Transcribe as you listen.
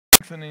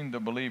strengthening the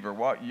believer,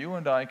 what you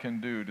and I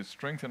can do to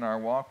strengthen our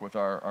walk with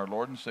our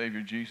Lord and Savior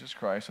Jesus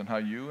Christ, and how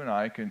you and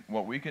I can,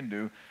 what we can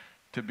do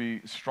to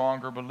be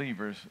stronger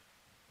believers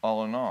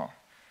all in all.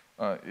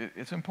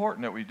 It's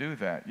important that we do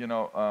that. You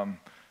know,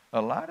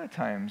 a lot of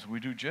times we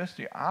do just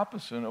the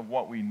opposite of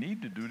what we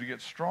need to do to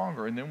get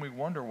stronger, and then we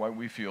wonder why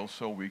we feel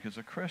so weak as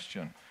a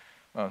Christian.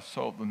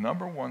 So the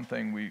number one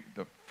thing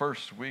the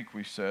first week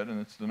we said, and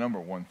it's the number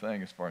one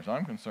thing as far as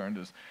I'm concerned,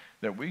 is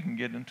that we can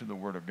get into the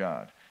Word of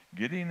God.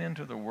 Getting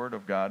into the Word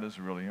of God is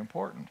really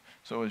important.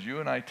 So as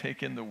you and I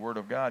take in the Word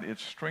of God, it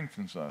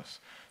strengthens us.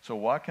 So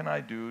what can I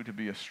do to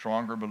be a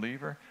stronger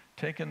believer?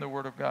 Take in the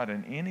Word of God,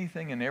 and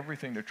anything and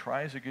everything that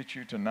tries to get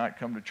you to not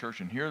come to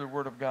church and hear the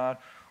Word of God,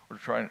 or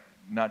try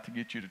not to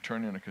get you to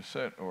turn in a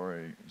cassette or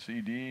a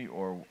CD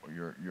or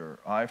your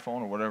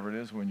iPhone or whatever it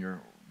is when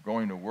you're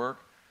going to work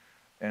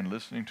and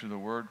listening to the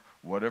Word,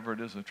 whatever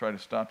it is that try to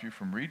stop you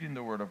from reading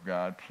the Word of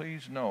God,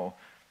 please know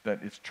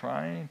that it's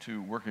trying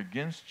to work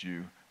against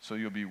you so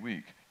you'll be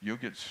weak. You'll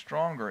get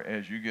stronger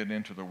as you get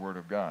into the Word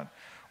of God.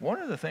 One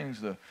of the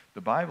things the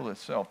Bible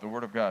itself, the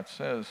Word of God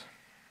says,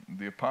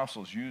 the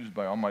apostles used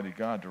by Almighty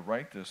God to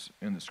write this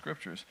in the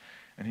Scriptures,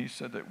 and he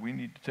said that we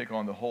need to take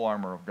on the whole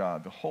armor of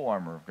God. The whole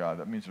armor of God.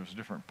 That means there's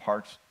different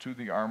parts to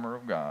the armor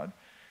of God.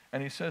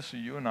 And he says so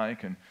you and I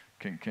can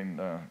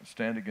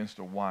stand against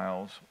the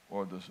wiles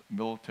or the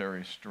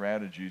military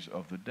strategies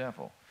of the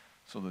devil.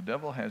 So the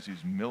devil has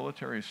these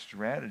military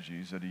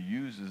strategies that he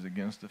uses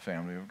against the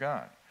family of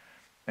God.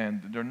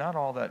 And they're not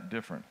all that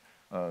different.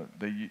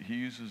 He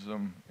uses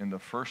them in the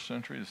first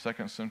century, the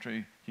second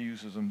century. He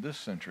uses them this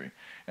century.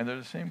 And they're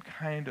the same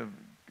kind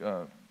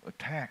of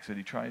attacks that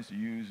he tries to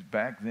use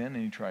back then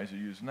and he tries to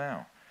use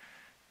now.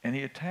 And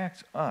he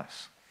attacks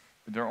us.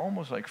 They're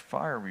almost like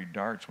fiery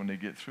darts when they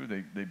get through.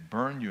 They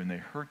burn you and they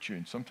hurt you.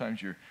 And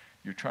sometimes you're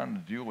trying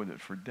to deal with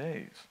it for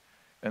days.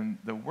 And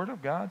the Word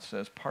of God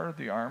says part of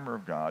the armor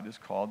of God is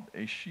called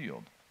a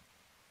shield.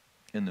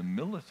 In the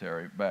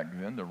military back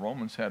then, the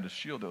Romans had a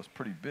shield that was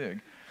pretty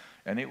big,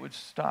 and it would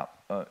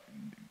stop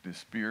the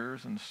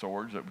spears and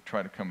swords that would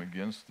try to come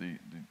against the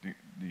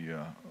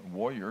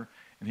warrior,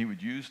 and he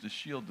would use the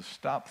shield to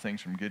stop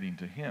things from getting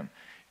to him.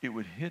 It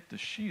would hit the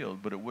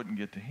shield, but it wouldn't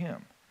get to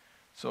him.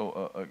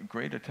 So a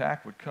great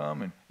attack would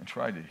come and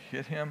try to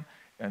hit him,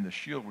 and the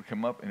shield would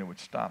come up, and it would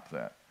stop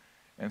that.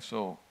 And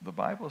so the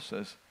Bible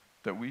says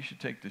that we should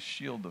take the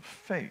shield of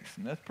faith,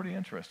 and that's pretty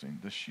interesting,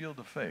 the shield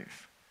of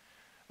faith,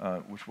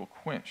 which will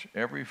quench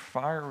every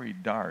fiery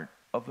dart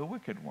of the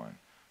wicked one.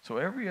 So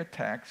every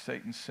attack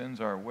Satan sends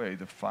our way,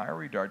 the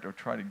fiery dart will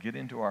try to get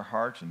into our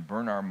hearts and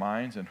burn our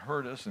minds and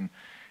hurt us and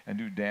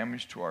do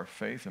damage to our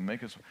faith and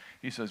make us,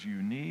 he says,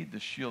 you need the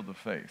shield of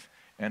faith.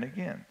 And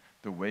again,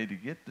 the way to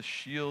get the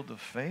shield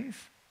of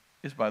faith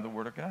is by the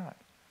Word of God.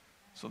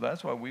 So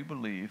that's why we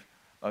believe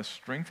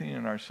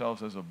strengthening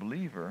ourselves as a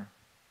believer,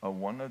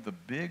 one of the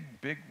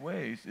big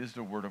ways is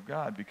the Word of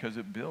God, because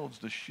it builds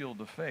the shield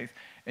of faith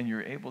and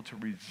you're able to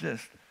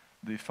resist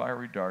the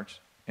fiery darts.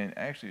 And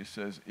actually it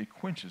says it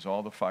quenches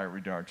all the fiery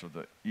darts of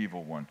the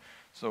evil one.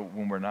 So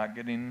when we're not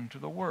getting into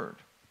the Word,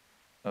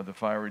 the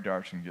fiery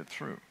darts can get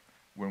through.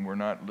 When we're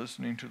not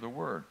listening to the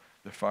Word,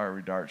 the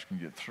fiery darts can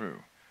get through.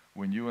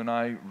 When you and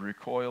I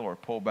recoil or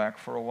pull back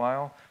for a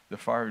while, the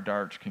fiery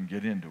darts can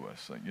get into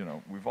us. You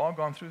know, we've all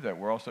gone through that.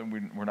 We're all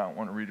saying we're not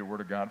wanting to read the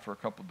Word of God for a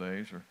couple of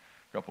days or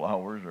a couple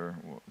hours or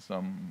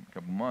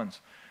couple months.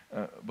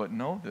 But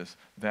know this,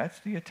 that's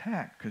the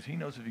attack, because he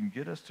knows if he can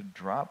get us to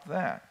drop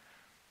that,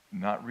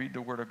 not read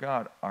the Word of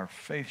God, our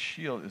faith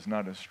shield is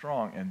not as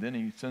strong, and then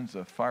he sends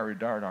a fiery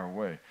dart our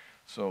way.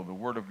 So the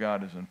Word of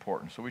God is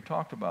important. So we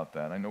talked about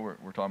that. I know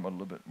we're talking about a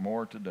little bit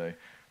more today,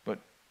 but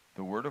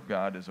the Word of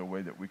God is a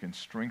way that we can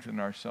strengthen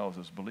ourselves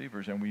as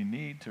believers, and we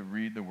need to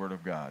read the Word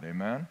of God.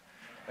 Amen?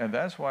 And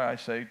that's why I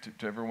say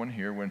to everyone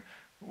here,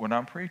 when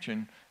I'm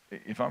preaching,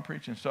 if I'm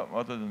preaching something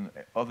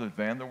other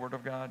than the Word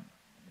of God,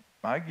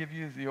 I give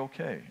you the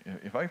okay.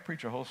 If I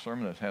preach a whole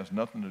sermon that has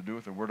nothing to do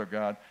with the Word of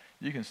God,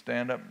 you can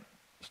stand up,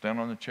 stand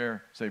on the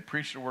chair, say,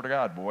 preach the Word of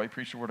God, boy,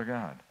 preach the Word of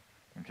God.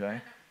 Okay?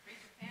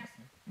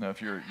 Now,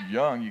 if you're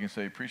young, you can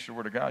say, preach the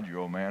Word of God, you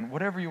old man.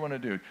 Whatever you want to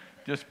do,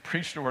 just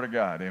preach the Word of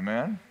God.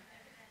 Amen?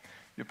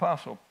 The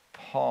Apostle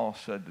Paul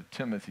said to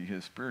Timothy,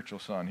 his spiritual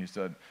son, he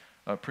said,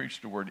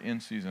 preach the Word in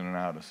season and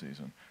out of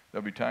season.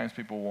 There'll be times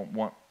people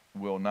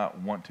will not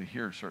want to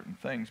hear certain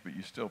things, but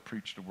you still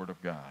preach the Word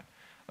of God.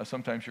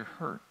 Sometimes you're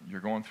hurt. You're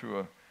going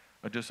through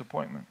a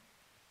disappointment.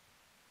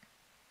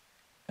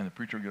 And the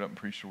preacher will get up and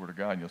preach the Word of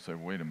God, and you'll say,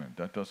 wait a minute,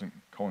 that doesn't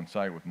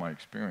coincide with my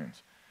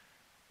experience.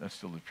 That's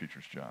still the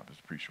preacher's job, is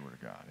to preach the Word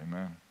of God.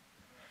 Amen?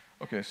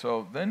 Okay,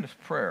 so then it's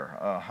prayer.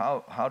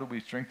 How do we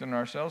strengthen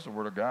ourselves? The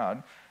Word of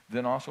God.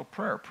 Then also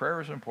prayer.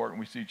 Prayer is important.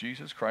 We see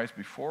Jesus Christ,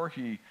 before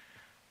he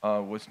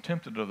was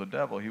tempted of the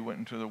devil, he went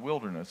into the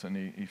wilderness, and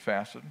he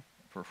fasted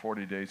for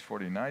 40 days,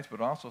 40 nights,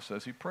 but also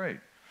says he prayed.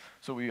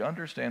 So we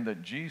understand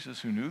that Jesus,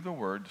 who knew the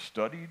Word,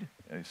 studied.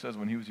 It says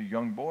when he was a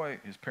young boy,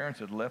 his parents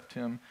had left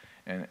him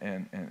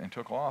and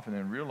took off, and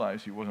then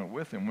realized he wasn't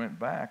with him, went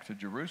back to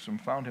Jerusalem,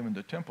 found him in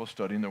the temple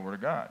studying the Word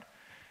of God.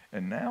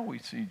 And now we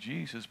see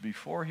Jesus,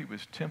 before he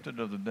was tempted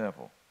of the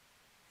devil,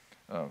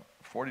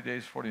 40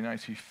 days, 40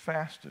 nights, he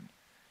fasted,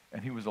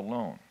 and he was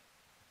alone,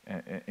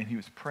 and he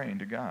was praying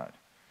to God.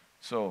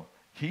 So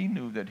he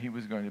knew that he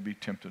was going to be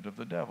tempted of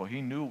the devil.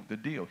 He knew the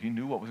deal. He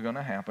knew what was going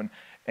to happen,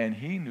 and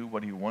he knew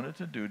what he wanted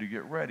to do to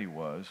get ready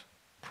was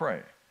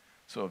pray.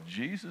 So if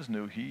Jesus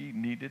knew he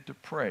needed to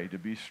pray to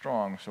be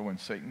strong, so when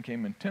Satan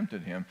came and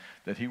tempted him,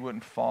 that he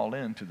wouldn't fall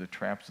into the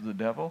traps of the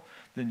devil,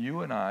 then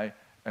you and I,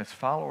 as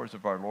followers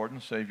of our Lord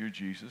and Savior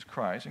Jesus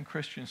Christ, and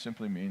Christian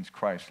simply means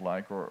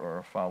Christ-like or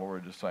a follower,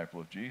 a disciple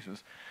of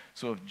Jesus.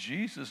 So if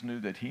Jesus knew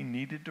that he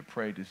needed to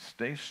pray to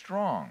stay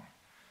strong,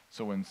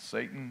 so when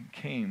Satan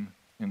came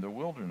in the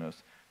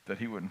wilderness, that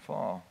he wouldn't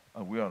fall,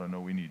 we ought to know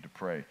we need to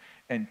pray.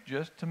 And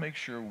just to make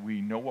sure we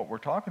know what we're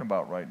talking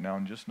about right now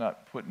and just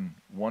not putting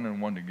one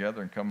and one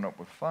together and coming up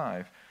with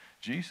five,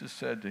 Jesus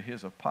said to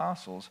his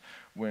apostles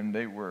when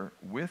they were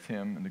with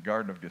him in the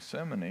Garden of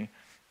Gethsemane,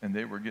 and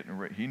they were getting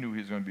ready, he knew he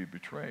was going to be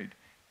betrayed.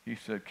 He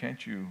said,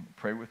 can't you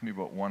pray with me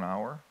about 1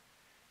 hour?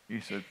 He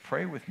said,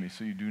 pray with me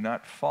so you do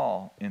not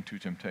fall into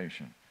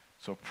temptation.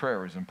 So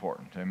prayer is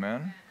important.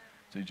 Amen?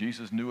 See,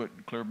 Jesus knew it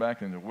clear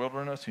back in the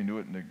wilderness. He knew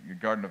it in the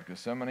Garden of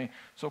Gethsemane.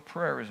 So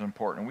prayer is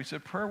important. And we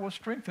said prayer will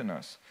strengthen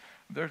us.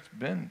 There's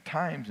been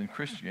times in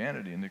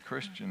Christianity, in the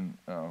Christian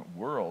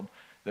world,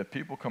 that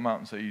people come out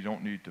and say you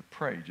don't need to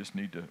pray, you just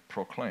need to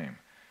proclaim.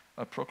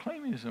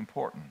 Proclaiming is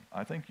important.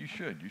 I think you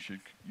should. You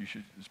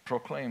should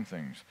proclaim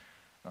things.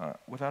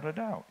 Without a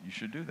doubt, you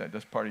should do that.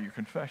 That's part of your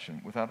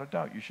confession. Without a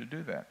doubt, you should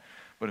do that.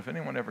 But if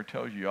anyone ever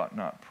tells you ought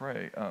not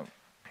pray,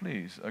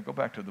 please go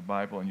back to the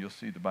Bible, and you'll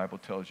see the Bible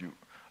tells you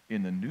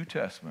in the New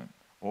Testament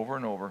over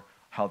and over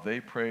how they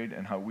prayed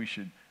and how we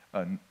should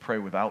pray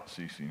without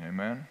ceasing.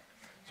 Amen?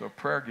 So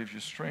prayer gives you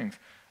strength.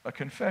 A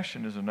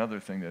confession is another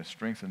thing that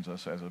strengthens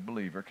us as a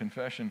believer.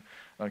 Confession,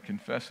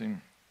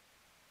 confessing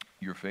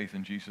your faith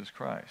in Jesus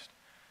Christ.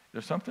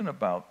 There's something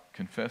about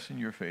confessing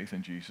your faith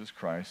in Jesus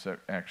Christ that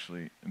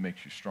actually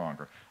makes you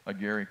stronger.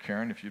 Gary,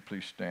 Karen, if you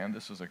please stand.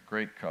 This is a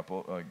great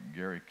couple,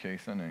 Gary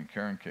Cathan and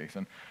Karen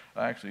Cathan.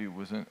 I actually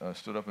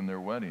stood up in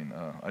their wedding.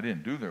 I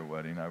didn't do their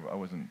wedding. I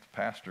wasn't the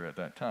pastor at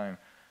that time,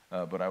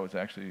 but I was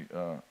actually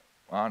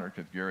honored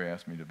because Gary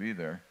asked me to be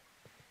there.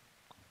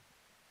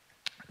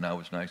 And I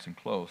was nice and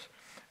close.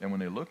 And when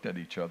they looked at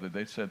each other,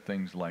 they said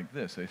things like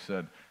this. They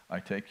said,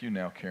 I take you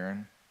now,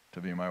 Karen,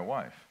 to be my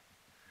wife.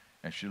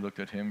 And she looked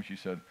at him and she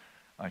said,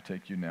 I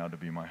take you now to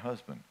be my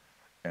husband.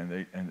 And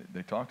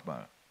they talked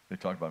about it. They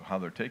talked about how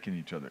they're taking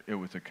each other. It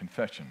was a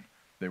confession.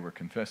 They were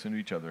confessing to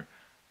each other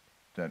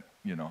that,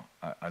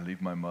 I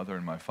leave my mother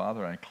and my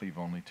father, and I cleave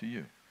only to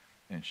you.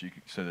 And she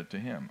said it to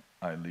him.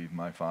 I leave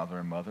my father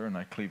and mother, and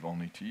I cleave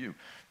only to you.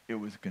 It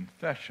was a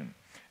confession.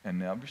 And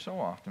now, every so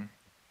often,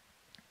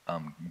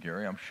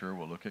 Gary, I'm sure,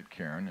 will look at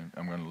Karen, and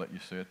I'm going to let you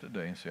say it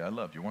today and say, I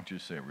love you. I want you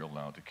to say it real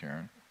loud to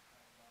Karen.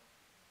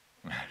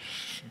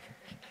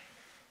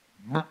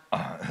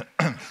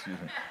 Excuse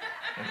me.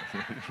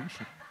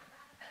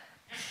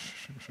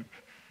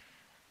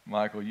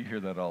 Michael, you hear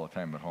that all the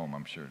time at home,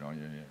 I'm sure, don't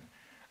you?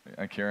 Yeah.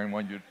 And Karen, I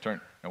want you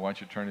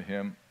to turn to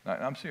him.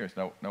 I'm serious.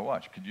 Now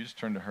watch. Could you just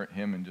turn to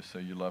him and just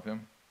say you love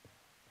him?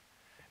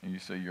 And you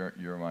say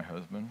you're my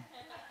husband?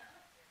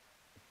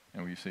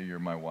 And will you say you're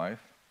my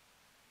wife?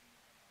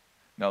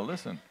 Now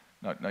listen.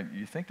 Now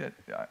you think that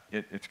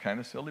it's kind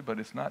of silly, but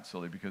it's not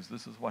silly, because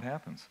this is what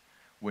happens.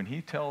 When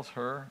he tells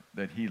her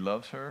that he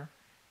loves her,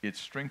 it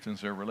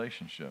strengthens their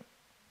relationship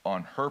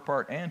on her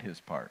part and his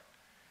part.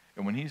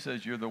 And when he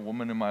says, you're the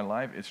woman in my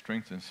life, it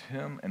strengthens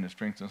him and it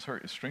strengthens her.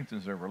 It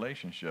strengthens their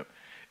relationship.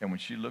 And when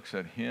she looks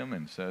at him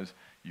and says,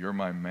 you're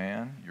my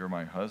man, you're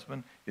my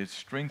husband, it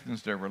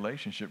strengthens their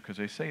relationship because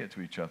they say it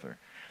to each other.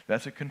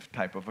 That's a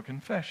type of a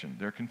confession.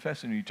 They're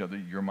confessing to each other,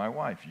 you're my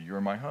wife, you're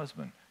my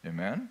husband.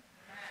 Amen?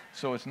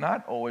 So it's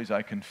not always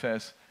I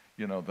confess,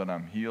 that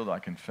I'm healed, I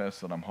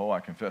confess that I'm whole, I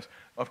confess.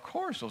 Of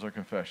course, those are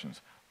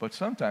confessions. But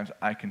sometimes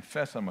I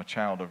confess I'm a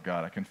child of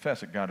God. I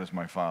confess that God is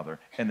my Father,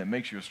 and it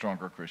makes you a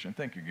stronger Christian.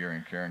 Thank you, Gary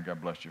and Karen.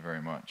 God bless you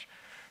very much.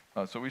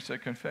 So we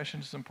said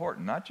confession is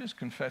important. Not just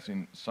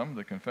confessing some of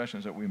the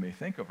confessions that we may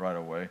think of right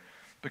away,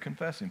 but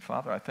confessing,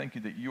 Father, I thank you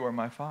that you are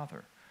my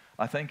Father.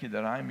 I thank you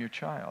that I am your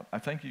child. I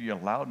thank you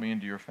allowed me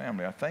into your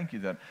family. I thank you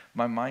that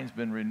my mind's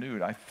been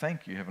renewed. I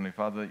thank you, Heavenly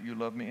Father, that you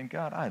love me. And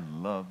God, I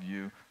love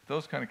you.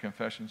 Those kind of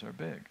confessions are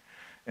big.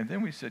 And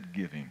then we said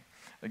giving.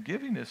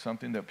 Giving is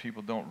something that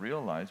people don't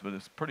realize, but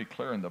it's pretty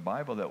clear in the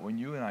Bible that when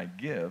you and I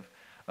give,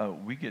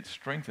 we get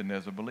strengthened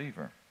as a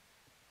believer.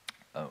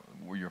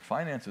 Where your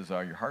finances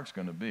are, your heart's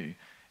going to be.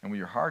 And where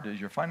your heart is,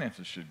 your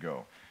finances should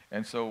go.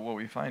 And so what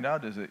we find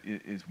out is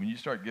when you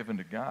start giving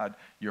to God,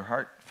 your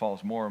heart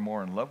falls more and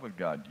more in love with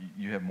God.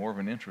 You have more of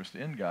an interest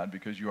in God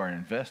because you are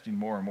investing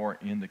more and more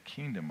in the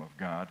kingdom of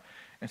God.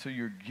 And so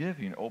your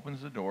giving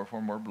opens the door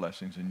for more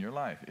blessings in your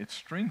life. It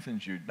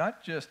strengthens you,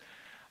 not just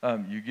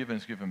you give and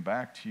it's given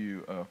back to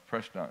you,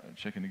 pressed down,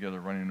 shaken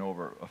together, running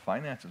over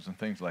finances and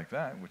things like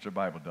that, which the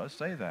Bible does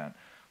say that.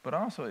 But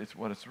also,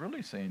 what it's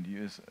really saying to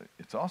you is,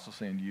 it's also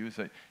saying to you is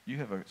that you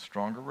have a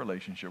stronger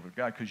relationship with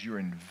God because you're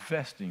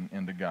investing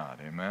into God.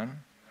 Amen?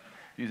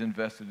 He's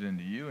invested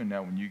into you, and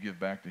now when you give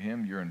back to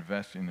him, you're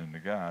investing into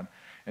God.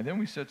 And then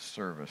we said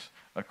service.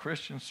 A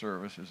Christian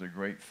service is a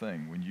great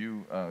thing. When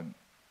you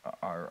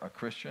are a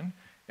Christian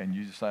and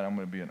you decide, I'm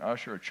going to be an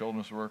usher, a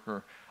children's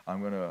worker,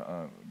 I'm going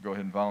to go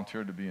ahead and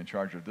volunteer to be in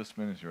charge of this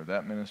ministry or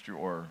that ministry,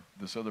 or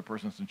this other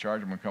person's in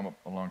charge, I'm going to come up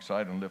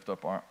alongside and lift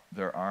up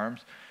their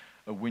arms.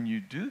 When you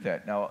do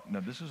that, now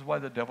this is why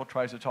the devil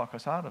tries to talk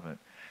us out of it,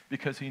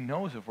 because he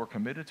knows if we're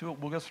committed to it,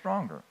 we'll get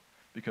stronger.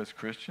 Because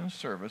Christian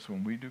service,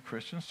 when we do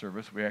Christian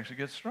service, we actually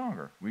get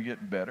stronger. We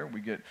get better.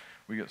 We get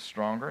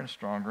stronger and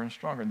stronger and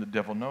stronger, and the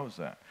devil knows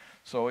that.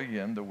 So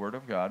again, the Word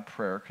of God,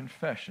 prayer,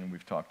 confession,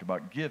 we've talked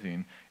about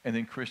giving, and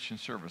then Christian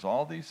service.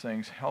 All these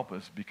things help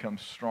us become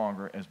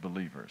stronger as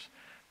believers.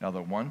 Now,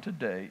 the one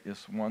today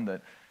is one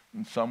that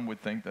some would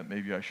think that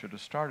maybe I should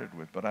have started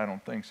with, but I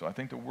don't think so. I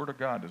think the Word of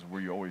God is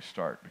where you always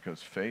start,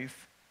 because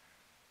faith,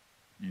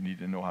 you need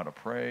to know how to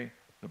pray.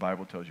 The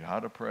Bible tells you how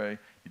to pray.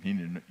 You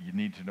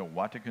need to know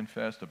what to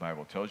confess. The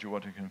Bible tells you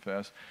what to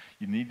confess.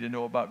 You need to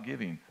know about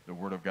giving. The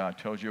Word of God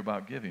tells you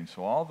about giving.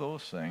 So all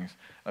those things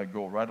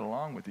go right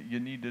along with it. You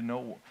need to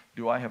know,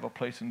 do I have a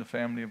place in the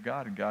family of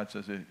God? And God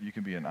says that you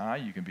can be an eye,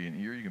 you can be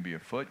an ear, you can be a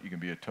foot, you can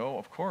be a toe.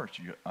 Of course,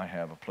 I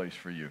have a place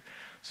for you.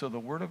 So the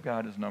Word of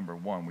God is number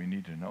one. We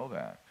need to know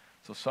that.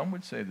 So some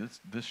would say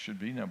this should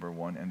be number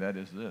one, and that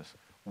is this.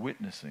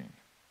 Witnessing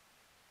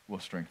will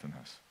strengthen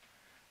us.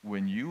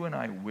 When you and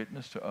I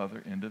witness to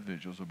other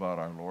individuals about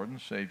our Lord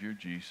and Savior,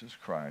 Jesus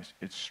Christ,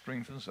 it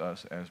strengthens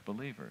us as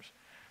believers.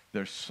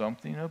 There's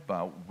something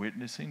about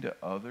witnessing to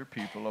other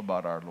people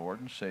about our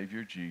Lord and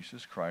Savior,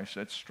 Jesus Christ,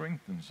 that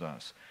strengthens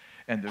us.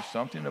 And there's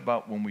something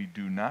about when we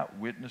do not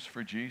witness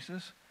for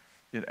Jesus,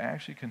 it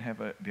actually can have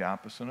the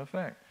opposite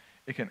effect.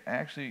 It can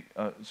actually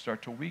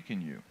start to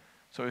weaken you.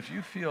 So if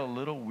you feel a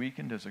little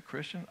weakened as a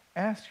Christian,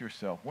 ask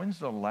yourself, when's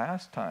the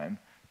last time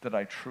that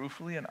I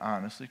truthfully and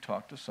honestly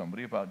talked to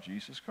somebody about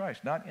Jesus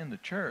Christ? Not in the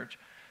church,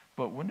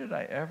 but when did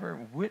I ever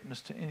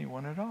witness to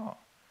anyone at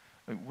all?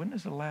 When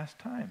is the last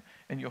time?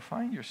 And you'll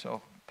find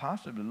yourself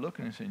possibly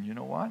looking and saying, you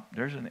know what?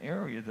 There's an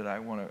area that I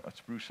want to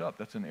spruce up.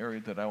 That's an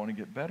area that I want to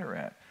get better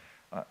at.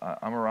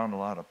 I'm around a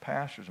lot of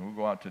pastors, and we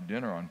go out to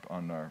dinner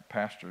on our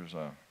pastors'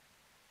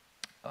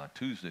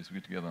 Tuesdays. We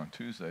get together on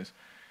Tuesdays.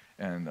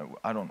 And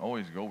I don't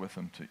always go with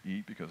them to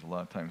eat because a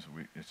lot of times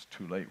it's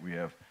too late. We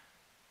have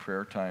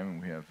prayer time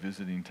and we have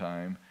visiting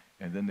time,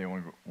 and then they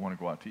want to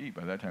go out to eat.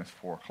 By that time, it's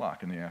 4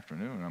 o'clock in the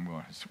afternoon, and I'm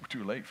going, it's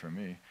too late for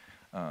me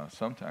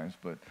sometimes.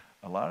 But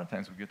a lot of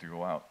times we get to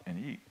go out and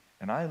eat.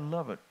 And I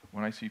love it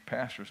when I see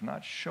pastors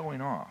not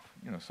showing off.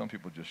 You know, some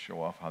people just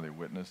show off how they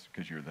witness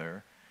because you're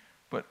there.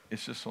 But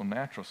it's just so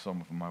natural,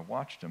 some of them. I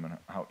watched them and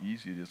how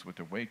easy it is with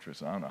the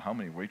waitress. I don't know how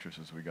many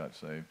waitresses we got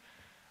saved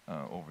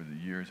over the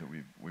years that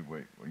we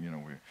wait. You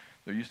know,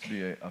 there used to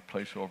be a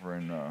place over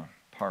in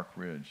Park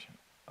Ridge,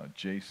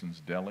 Jason's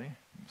Deli.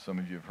 Some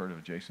of you have heard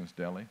of Jason's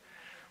Deli.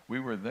 We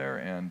were there,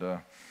 and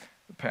the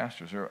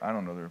pastors there, I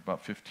don't know, there were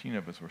about 15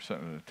 of us were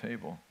sitting at a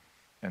table,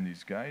 and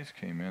these guys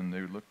came in.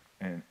 They looked,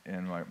 and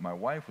my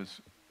wife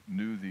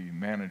knew the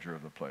manager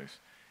of the place,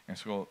 and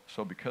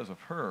so because of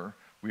her,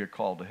 we had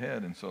called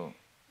ahead, and so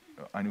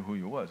I knew who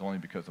he was only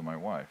because of my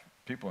wife.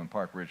 People in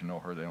Park Ridge know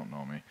her; they don't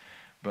know me,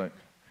 but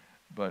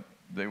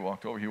they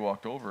walked over. He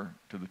walked over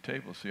to the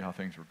table to see how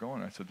things were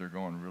going. I said, they're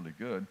going really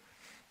good.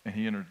 And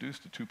he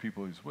introduced the two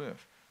people he was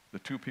with. The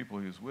two people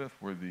he was with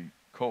were the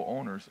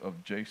co-owners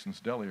of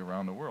Jason's Deli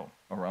around the world,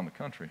 around the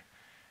country.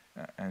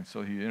 And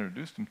so he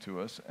introduced them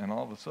to us, and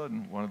all of a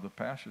sudden, one of the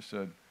pastors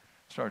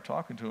started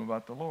talking to him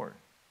about the Lord.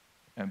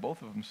 And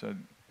both of them said,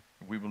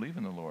 we believe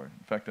in the Lord.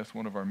 In fact, that's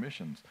one of our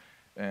missions.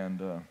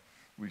 And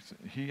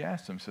he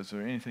asked him, says, is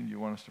there anything you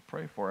want us to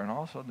pray for? And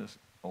all of a sudden, this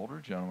older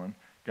gentleman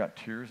got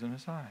tears in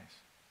his eyes.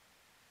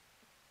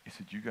 He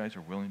said, you guys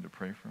are willing to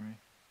pray for me?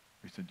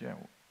 We said, yeah.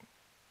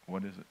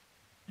 What is it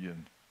you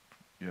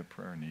have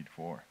prayer need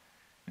for?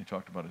 And he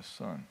talked about his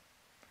son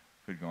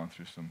who had gone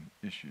through some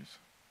issues.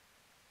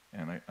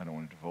 And I don't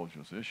want to divulge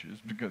those issues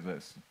because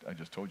I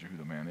just told you who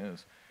the man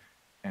is.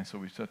 And so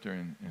we sat there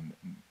in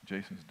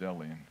Jason's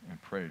Deli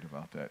and prayed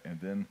about that. And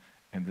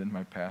then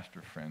my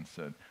pastor friend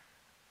said,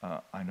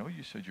 I know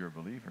you said you're a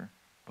believer,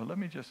 but let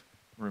me just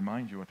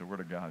remind you what the Word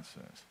of God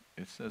says.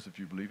 It says if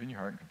you believe in your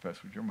heart and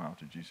confess with your mouth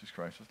that Jesus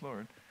Christ is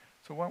Lord,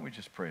 so why don't we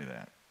just pray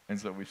that? And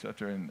so we sat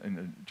there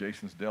in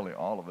Jason's Deli,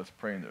 all of us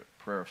praying the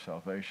prayer of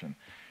salvation.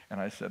 And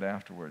I said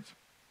afterwards,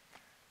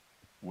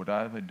 would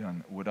I have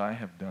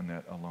done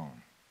that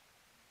alone?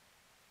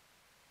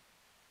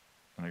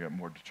 And I got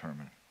more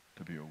determined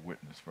to be a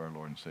witness for our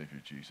Lord and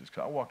Savior Jesus,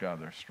 because I walked out of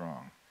there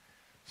strong.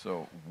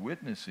 So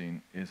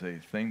witnessing is a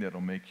thing that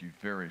will make you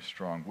very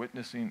strong.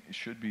 Witnessing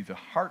should be the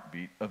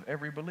heartbeat of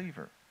every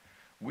believer.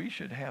 We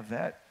should have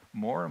that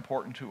more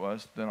important to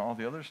us than all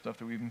the other stuff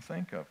that we even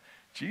think of.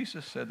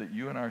 Jesus said that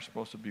you and I are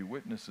supposed to be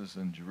witnesses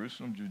in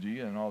Jerusalem,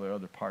 Judea, and all the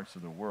other parts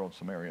of the world,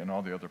 Samaria, and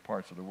all the other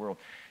parts of the world.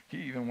 He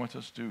even wants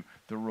us to,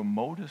 the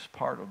remotest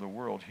part of the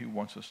world, he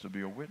wants us to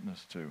be a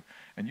witness to.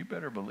 And you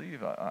better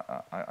believe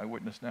I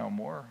witness now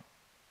more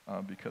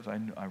because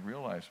I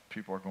realize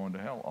people are going to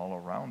hell all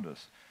around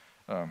us.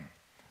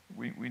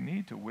 We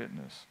need to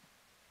witness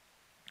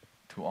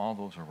to all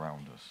those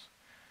around us.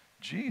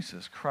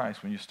 Jesus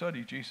Christ, when you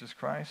study Jesus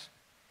Christ,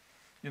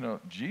 you know,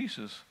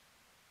 Jesus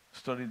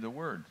studied the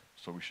Word,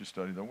 so we should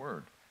study the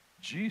Word.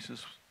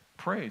 Jesus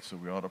prayed, so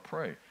we ought to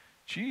pray.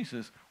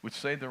 Jesus would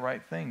say the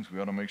right things.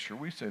 We ought to make sure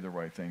we say the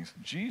right things.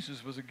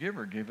 Jesus was a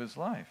giver, gave his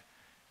life.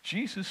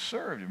 Jesus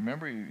served.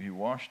 Remember, he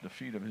washed the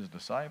feet of his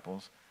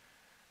disciples,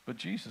 but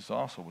Jesus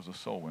also was a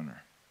soul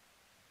winner.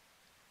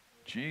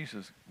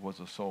 Jesus was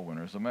a soul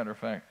winner. As a matter of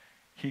fact,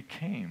 he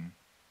came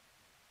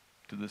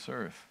to this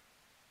earth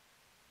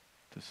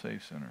to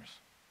save sinners.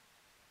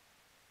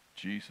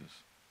 Jesus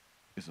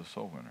is a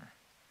soul winner.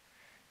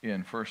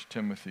 In 1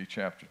 Timothy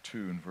chapter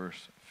 2 and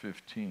verse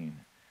 15,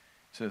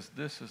 it says,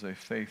 this is a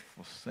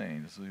faithful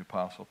saying. This is the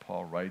Apostle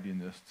Paul writing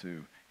this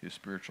to his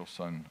spiritual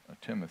son,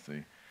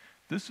 Timothy.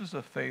 This is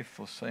a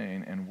faithful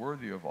saying and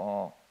worthy of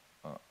all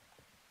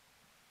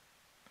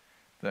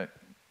that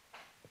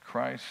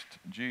Christ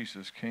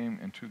Jesus came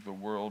into the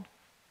world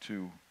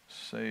to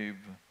save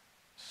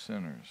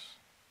sinners.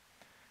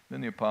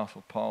 Then the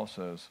Apostle Paul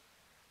says,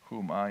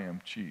 whom I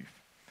am chief.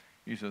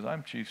 He says,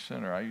 I'm chief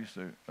sinner. I used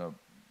to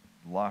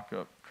lock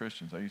up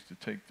Christians. I used to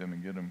take them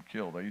and get them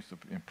killed. I used to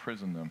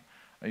imprison them.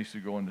 I used to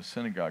go into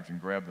synagogues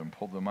and grab them,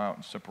 pull them out,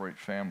 and separate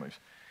families.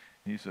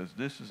 And he says,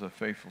 this is a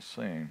faithful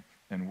saying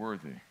and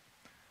worthy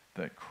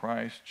that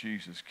Christ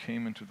Jesus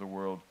came into the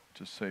world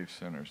to save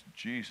sinners.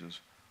 Jesus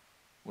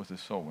was a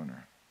soul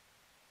winner.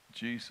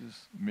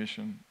 Jesus'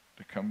 mission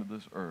to come to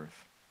this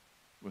earth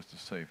was to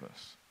save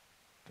us,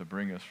 to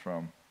bring us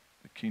from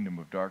the kingdom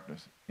of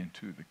darkness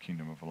into the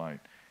kingdom of light.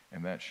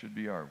 And that should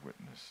be our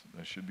witness.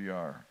 That should be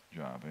our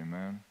job. Amen?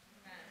 Amen.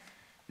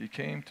 He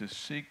came to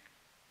seek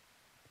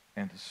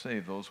and to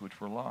save those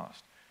which were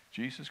lost.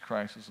 Jesus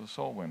Christ is a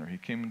soul winner. He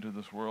came into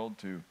this world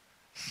to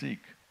seek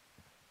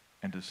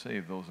and to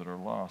save those that are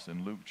lost.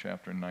 In Luke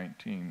chapter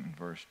 19 and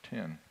verse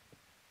 10,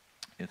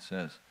 it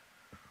says,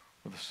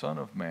 for the Son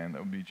of Man,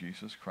 that would be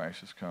Jesus Christ,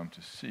 has come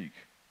to seek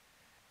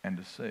and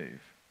to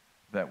save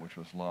that which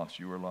was lost.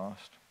 You were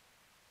lost.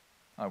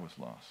 I was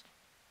lost.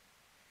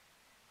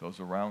 Those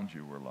around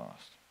you were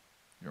lost.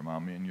 Your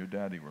mommy and your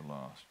daddy were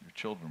lost. Your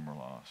children were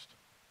lost.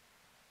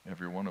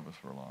 Every one of us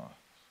were lost.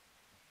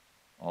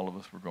 All of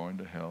us were going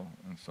to hell,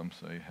 and some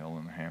say hell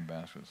in a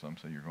handbasket. Some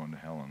say you're going to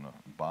hell in a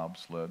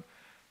bobsled.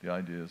 The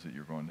idea is that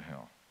you're going to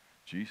hell.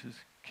 Jesus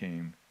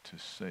came to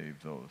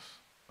save those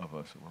of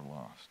us that were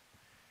lost.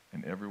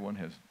 And everyone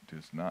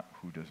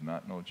who does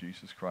not know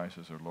Jesus Christ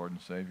as their Lord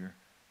and Savior,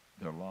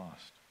 they're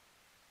lost.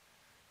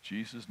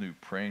 Jesus knew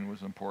praying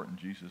was important.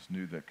 Jesus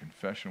knew that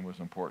confession was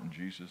important.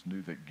 Jesus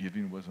knew that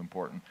giving was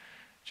important.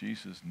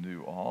 Jesus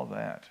knew all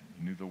that.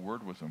 He knew the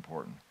Word was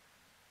important.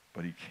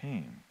 But he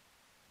came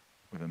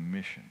with a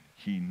mission.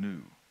 He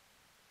knew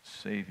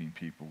saving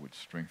people would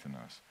strengthen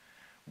us.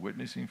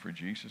 Witnessing for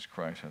Jesus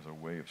Christ has a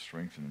way of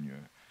strengthening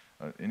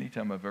you.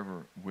 Anytime I've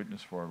ever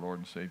witnessed for our Lord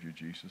and Savior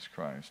Jesus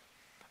Christ,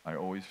 I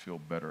always feel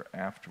better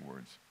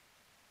afterwards.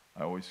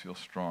 I always feel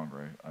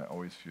stronger. I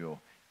always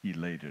feel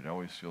elated. I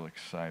always feel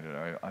excited.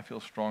 I feel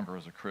stronger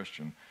as a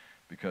Christian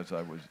because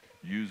I was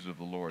used of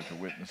the Lord to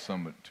witness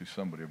to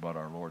somebody about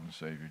our Lord and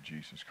Savior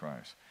Jesus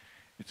Christ.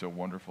 It's a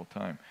wonderful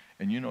time.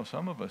 And you know,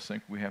 some of us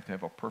think we have to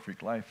have a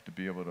perfect life to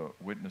be able to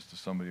witness to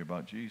somebody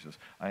about Jesus.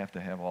 I have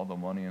to have all the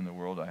money in the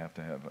world. I have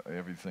to have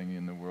everything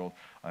in the world.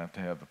 I have to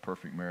have the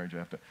perfect marriage.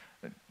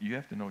 You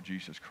have to know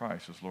Jesus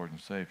Christ as Lord and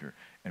Savior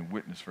and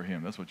witness for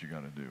him. That's what you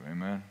got to do.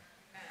 Amen?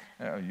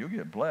 You'll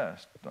get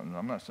blessed.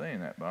 I'm not saying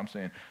that, but I'm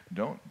saying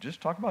don't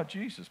just talk about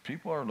Jesus.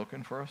 People are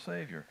looking for a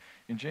Savior.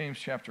 In James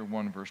chapter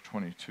 1, verse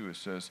 22, it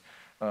says,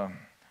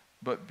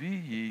 but be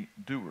ye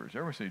doers.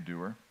 Everybody say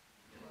doer.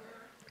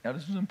 Now,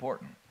 this is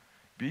important.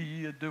 Be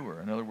ye a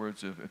doer. In other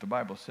words, if the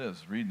Bible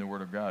says reading the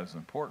Word of God is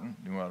important,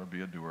 you ought to be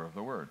a doer of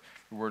the Word.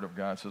 The Word of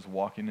God says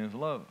walking in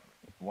love.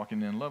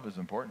 Walking in love is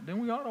important. Then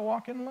we ought to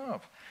walk in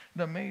love.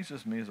 It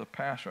amazes me as a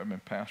pastor. I've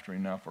been pastoring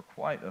now for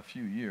quite a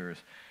few years.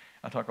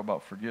 I talk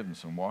about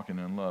forgiveness and walking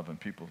in love, and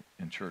people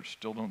in church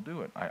still don't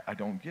do it. I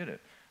don't get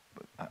it.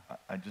 But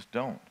I just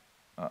don't.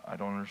 I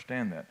don't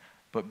understand that.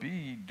 But be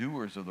ye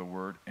doers of the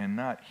Word and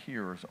not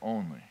hearers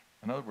only.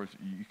 In other words,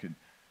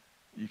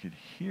 you could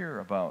hear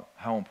about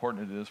how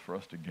important it is for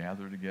us to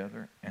gather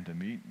together and to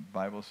meet. The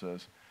Bible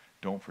says,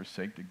 don't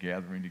forsake the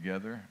gathering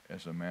together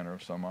as a manner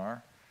of some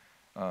are.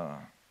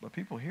 But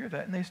people hear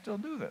that and they still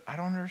do that. I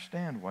don't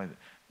understand why.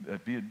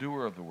 Be a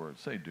doer of the Word.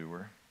 Say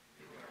doer.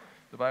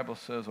 The Bible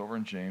says over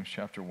in James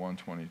chapter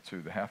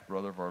 1:22, the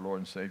half-brother of our Lord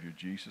and Savior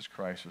Jesus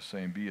Christ is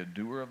saying, be a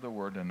doer of the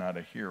Word and not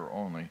a hearer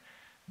only,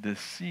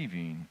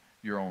 deceiving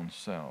your own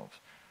selves.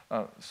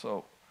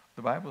 So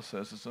The Bible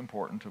says it's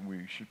important that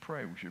we should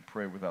pray. We should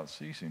pray without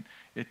ceasing.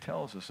 It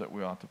tells us that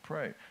we ought to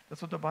pray.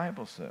 That's what the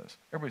Bible says.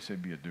 Everybody say,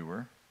 be a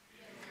doer.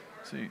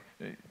 See,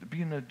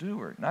 being a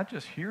doer, not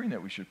just hearing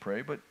that we should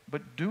pray, but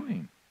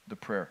doing the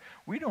prayer.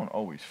 We don't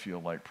always feel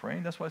like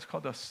praying. That's why it's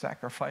called the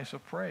sacrifice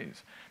of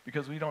praise,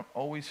 because we don't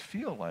always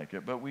feel like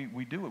it, but we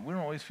do it. We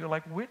don't always feel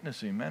like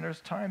witnessing. Man,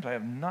 there's times I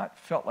have not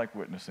felt like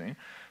witnessing,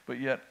 but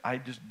yet I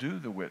just do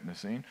the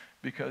witnessing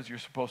because you're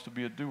supposed to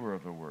be a doer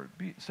of the word.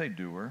 Say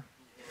doer.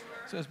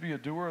 It says be a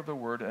doer of the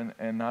word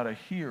and not a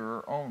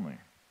hearer only.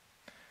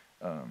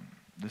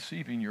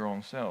 Deceiving your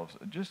own selves.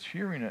 Just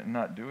hearing it and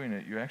not doing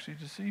it, you actually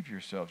deceive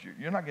yourselves.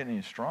 You're not getting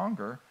any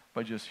stronger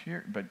by just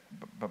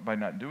but by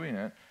not doing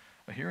it.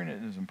 Hearing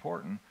it is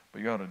important,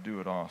 but you ought to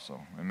do it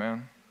also.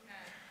 Amen?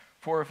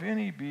 For if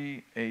any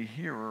be a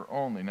hearer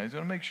only. Now he's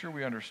going to make sure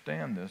we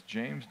understand this.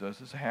 James does.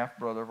 This is a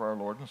half-brother of our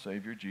Lord and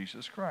Savior,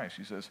 Jesus Christ.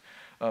 He says,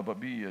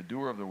 but be a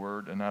doer of the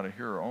word and not a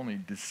hearer only,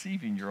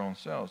 deceiving your own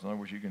selves. In other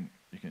words, you can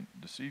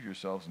deceive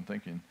yourselves in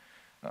thinking,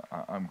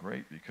 I'm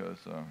great because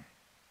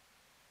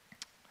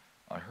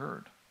I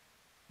heard.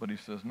 But he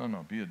says, no,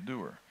 be a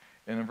doer.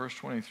 And in verse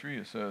 23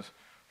 it says,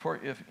 for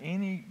if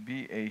any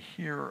be a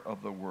hearer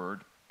of the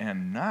word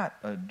and not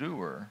a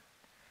doer.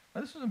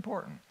 Now this is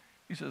important.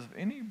 He says, if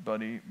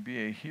anybody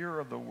be a hearer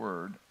of the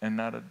word and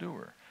not a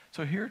doer.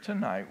 So here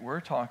tonight we're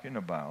talking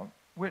about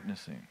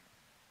witnessing.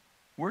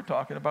 We're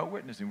talking about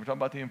witnessing. We're talking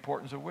about the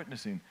importance of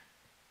witnessing.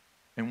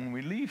 And when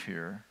we leave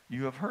here,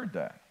 you have heard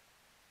that.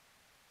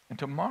 And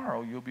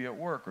tomorrow you'll be at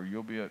work, or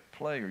you'll be at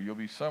play, or you'll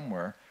be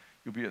somewhere.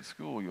 You'll be at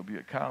school, you'll be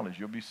at college,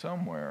 you'll be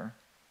somewhere.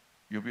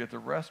 You'll be at the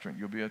restaurant,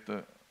 you'll be at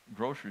the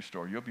grocery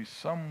store. You'll be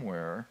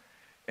somewhere,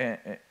 and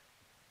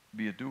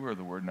be a doer of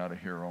the word, not a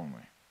hearer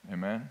only.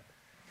 Amen?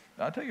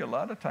 I'll tell you, a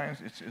lot of times,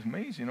 it's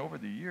amazing over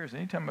the years,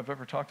 anytime I've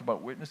ever talked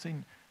about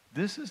witnessing,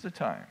 this is the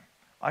time.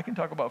 I can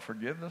talk about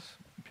forgiveness.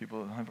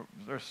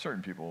 There's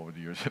certain people over the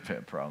years that have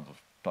had problems with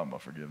talking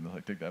about forgiveness. I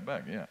take that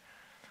back, yeah.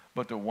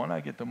 But the one I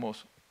get the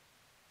most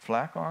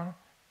flack on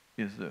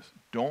is this.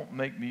 Don't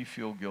make me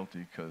feel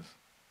guilty because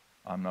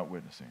I'm not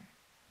witnessing.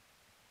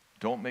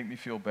 Don't make me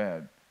feel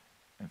bad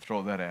and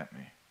throw that at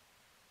me.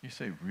 You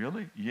say,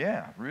 really?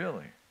 Yeah,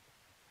 really.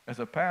 As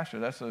a pastor,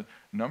 that's the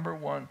number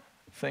one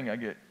thing I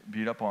get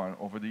beat up on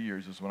over the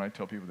years is when I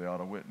tell people they ought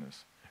to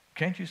witness.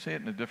 Can't you say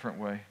it in a different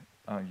way?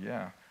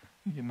 Yeah,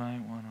 you might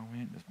want to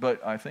witness.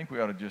 But I think we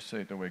ought to just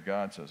say it the way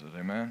God says it.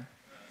 Amen?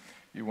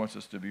 He wants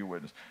us to be a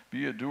witness.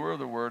 Be a doer of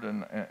the word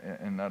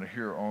and not a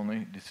hearer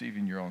only,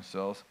 deceiving your own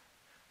selves.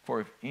 For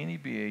if any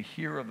be a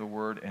hearer of the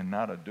word and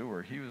not a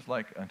doer, he was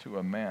like unto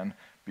a man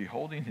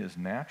beholding his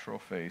natural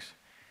face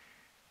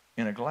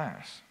in a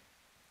glass.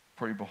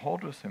 For he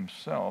beholdeth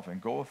himself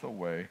and goeth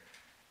away,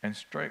 and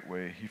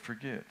straightway he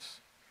forgets.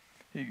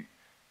 He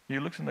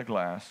looks in the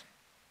glass.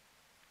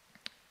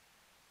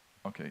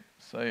 Okay,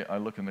 say I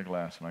look in the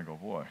glass and I go,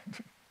 boy,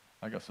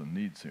 I got some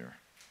needs here.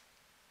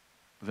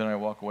 But then I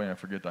walk away and I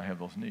forget that I have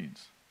those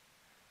needs.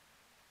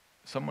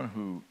 Someone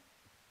who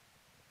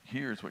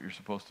hears what you're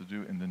supposed to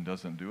do and then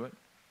doesn't do it,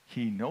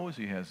 he knows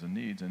he has the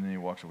needs and then he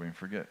walks away and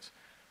forgets.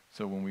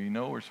 So when we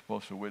know we're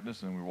supposed to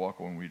witness and we walk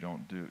away and we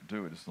don't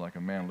do it, it's like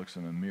a man looks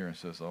in the mirror and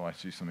says, oh, I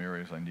see some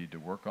areas I need to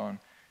work on,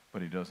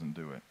 but he doesn't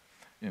do it.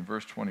 In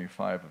verse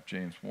 25 of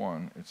James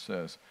 1, it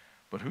says,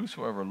 but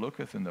whosoever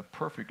looketh in the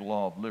perfect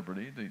law of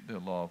liberty, the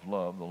law of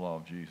love, the law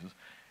of Jesus,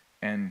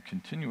 and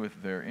continueth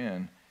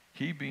therein,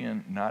 he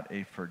being not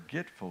a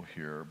forgetful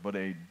hearer, but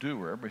a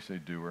doer, everybody say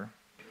doer,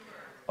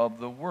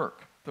 of the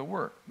work. The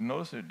work.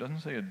 Notice it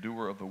doesn't say a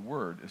doer of the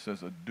word. It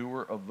says a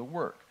doer of the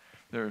work.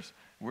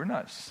 We're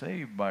not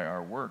saved by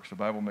our works. The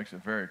Bible makes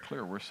it very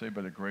clear. We're saved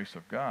by the grace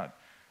of God.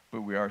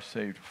 But we are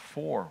saved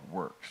for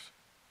works.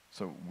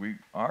 So we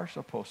are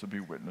supposed to be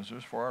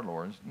witnesses for our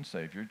Lord and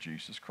Savior,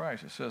 Jesus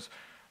Christ. It says,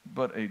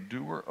 but a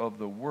doer of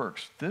the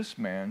works, this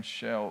man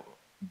shall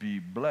be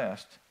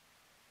blessed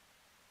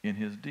in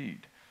his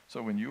deed.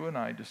 So when you and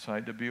I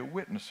decide to be a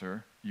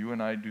witnesser, you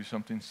and I do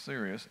something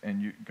serious,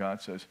 and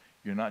God says,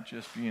 you're not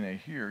just being a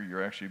hearer,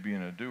 you're actually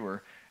being a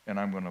doer, and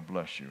I'm going to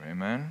bless you.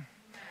 Amen?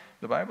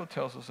 The Bible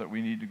tells us that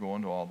we need to go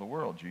into all the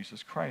world.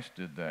 Jesus Christ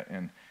did that.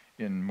 And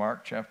in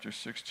Mark chapter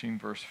 16,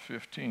 verse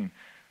 15,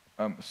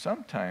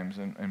 sometimes,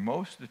 and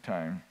most of the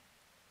time,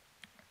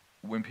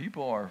 when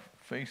people are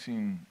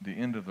facing the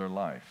end of their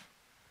life,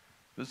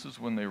 this is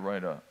when they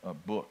write a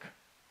book.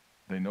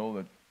 They know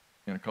that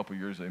in a couple of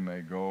years they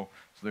may go,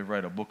 so they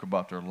write a book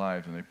about their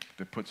lives, and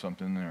they put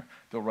something in there.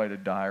 They'll write a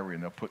diary,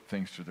 and they'll put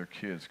things to their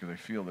kids because they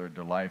feel their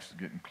life's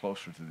getting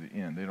closer to the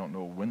end. They don't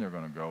know when they're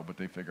going to go, but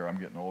they figure, I'm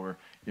getting older.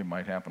 It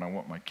might happen. I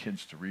want my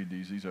kids to read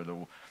these. These are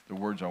the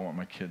words I want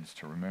my kids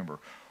to remember.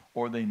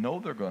 Or they know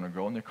they're going to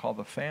go, and they call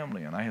the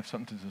family, and I have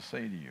something to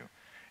say to you.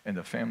 And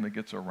the family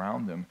gets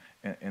around them,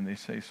 and they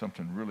say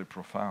something really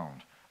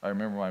profound. I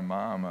remember my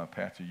mom,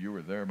 Patsy, you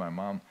were there. My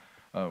mom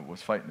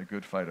was fighting a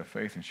good fight of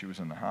faith, and she was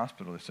in the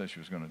hospital. They said she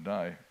was going to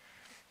die.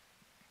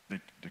 They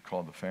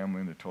called the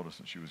family, and they told us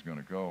that she was going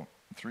to go.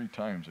 3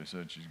 times they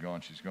said, she's gone,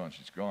 she's gone,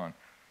 she's gone.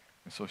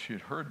 And so she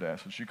had heard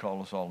that, so she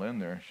called us all in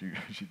there.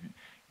 She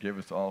gave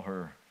us all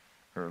her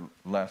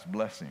last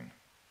blessing.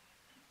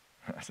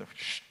 I said,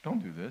 shh,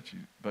 don't do this.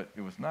 But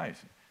it was nice.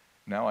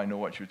 Now I know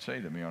what she would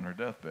say to me on her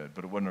deathbed,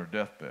 but it wasn't her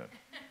deathbed.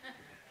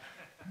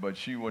 But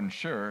she wasn't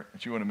sure.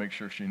 She wanted to make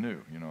sure she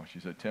knew. You know, she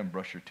said, Tim,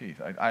 brush your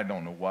teeth. I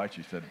don't know why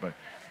she said, but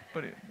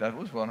that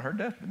was on her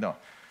deathbed. No.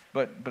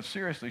 But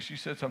seriously, she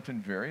said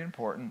something very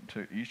important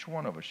to each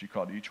one of us. She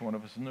called each one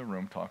of us in the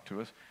room, talked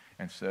to us,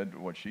 and said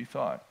what she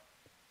thought,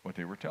 what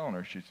they were telling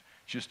her.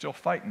 She's still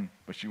fighting,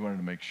 but she wanted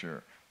to make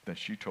sure that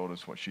she told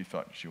us what she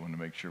thought. She wanted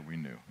to make sure we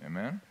knew.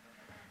 Amen?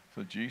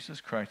 So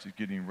Jesus Christ is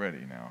getting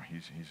ready now.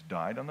 He's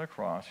died on the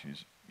cross.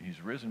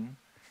 He's risen.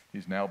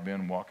 He's now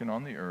been walking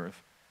on the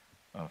earth.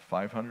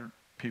 500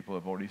 people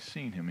have already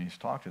seen him, and he's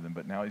talked to them,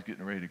 but now he's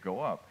getting ready to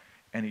go up.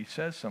 And he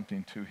says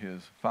something to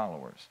his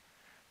followers.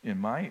 In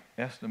my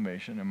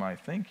estimation, in my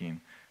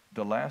thinking,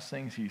 the last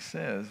things he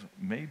says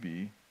may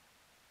be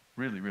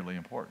really, really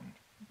important.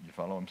 You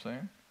follow what I'm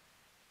saying?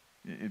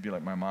 It'd be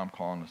like my mom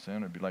calling us in.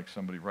 It'd be like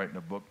somebody writing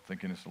a book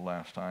thinking it's the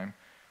last time,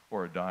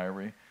 or a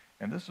diary.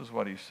 And this is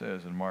what he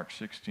says in Mark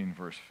 16,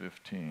 verse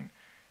 15.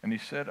 And he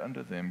said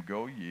unto them,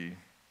 Go ye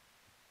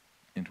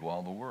into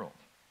all the world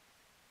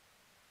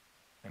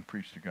and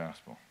preach the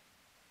gospel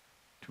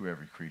to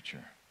every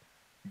creature.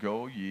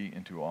 Go ye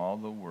into all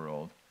the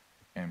world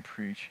and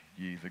preach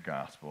ye the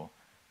gospel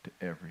to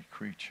every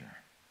creature.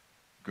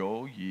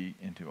 Go ye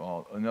into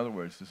all. In other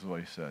words, this is what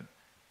he said.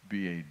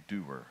 Be a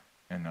doer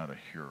and not a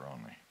hearer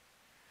only.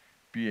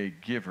 Be a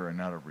giver and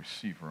not a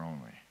receiver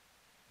only.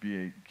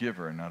 Be a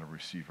giver and not a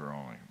receiver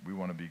only. We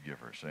want to be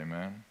givers.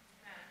 Amen?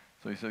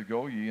 So he said,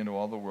 Go ye into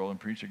all the world and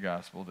preach the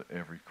gospel to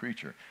every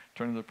creature.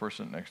 Turn to the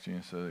person next to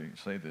you and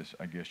say this.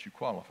 I guess you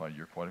qualify.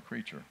 You're quite a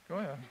creature. Go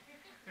ahead.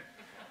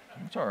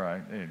 It's all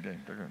right. Hey, they're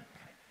good.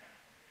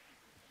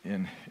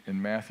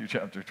 In Matthew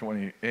chapter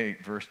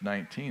 28, verse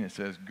 19, it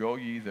says, Go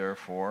ye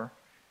therefore.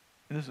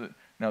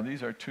 Now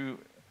these are two.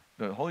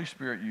 The Holy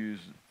Spirit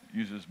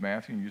uses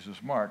Matthew and uses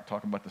Mark,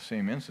 talking about the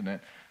same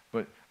incident,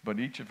 but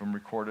each of them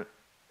record it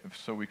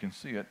so we can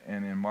see it.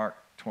 And in Mark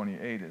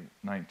 28 and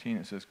 19,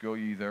 it says, Go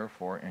ye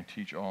therefore and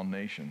teach all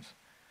nations,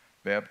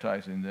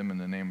 baptizing them in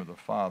the name of the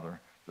Father,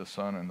 the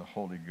Son, and the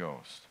Holy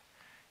Ghost,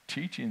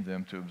 teaching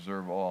them to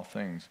observe all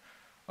things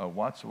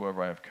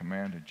whatsoever I have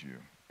commanded you.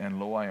 And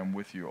lo, I am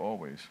with you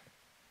always,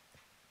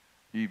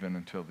 even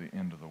until the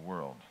end of the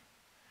world.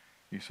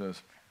 He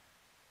says,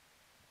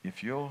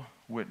 if you'll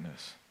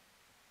witness,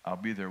 I'll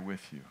be there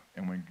with you.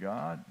 And when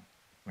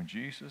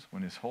Jesus,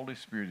 when his Holy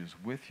Spirit is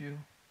with you,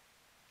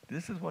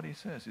 this is what he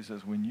says. He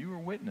says, when you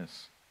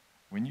witness,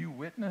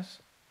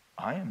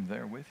 I am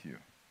there with you.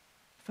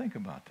 Think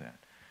about that.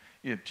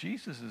 If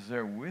Jesus is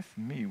there with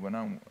me when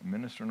I'm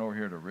ministering over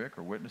here to Rick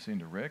or witnessing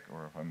to Rick,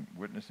 or if I'm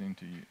witnessing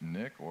to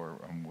Nick, or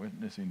I'm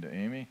witnessing to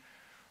Amy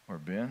or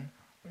Ben,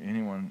 or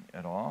anyone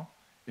at all,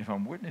 if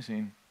I'm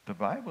witnessing, the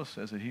Bible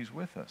says that he's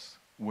with us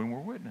when we're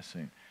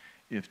witnessing.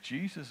 If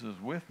Jesus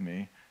is with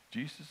me,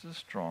 Jesus is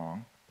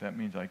strong, that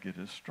means I get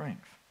his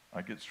strength.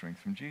 I get strength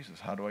from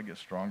Jesus. How do I get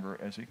stronger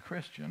as a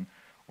Christian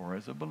or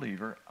as a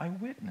believer? I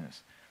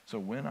witness. So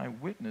when I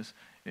witness,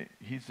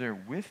 he's there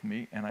with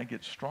me, and I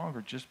get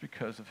stronger just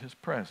because of his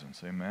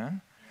presence.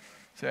 Amen?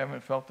 See, I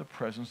haven't felt the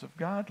presence of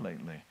God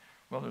lately.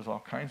 Well, there's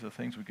all kinds of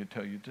things we could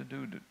tell you to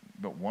do,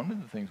 but one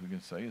of the things we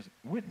can say is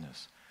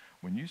witness.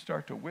 When you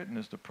start to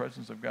witness the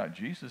presence of God,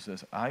 Jesus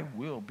says, I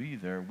will be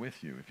there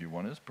with you. If you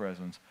want his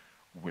presence,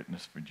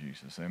 witness for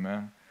Jesus.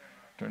 Amen?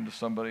 Turn to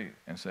somebody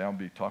and say, I'll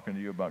be talking to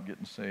you about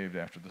getting saved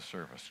after the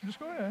service. Just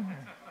go ahead.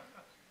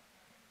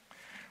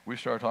 We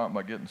started talking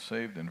about getting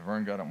saved, and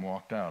Vern got up and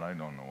walked out. I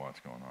don't know what's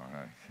going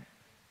on.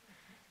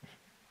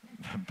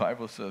 The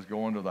Bible says,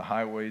 go into the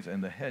highways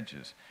and the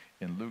hedges.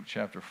 In Luke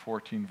chapter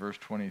 14, verse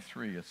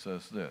 23, it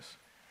says this,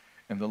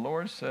 And the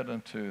Lord said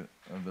unto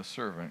the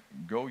servant,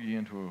 Go ye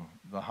into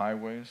the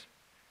highways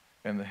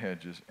and the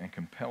hedges, and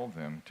compel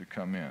them to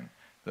come in,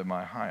 that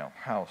my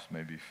house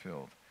may be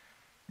filled.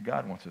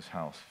 God wants his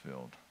house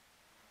filled.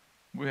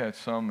 We had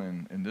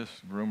some in this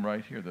room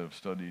right here that have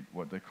studied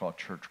what they call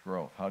church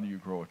growth. How do you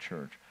grow a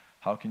church?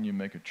 How can you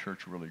make a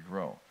church really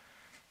grow?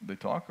 They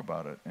talk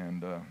about it,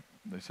 and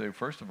they say,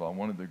 first of all,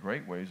 one of the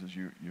great ways is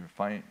you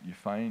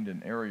find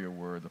an area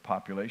where the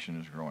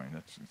population is growing.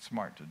 It's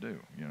smart to do,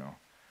 you know.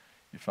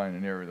 You find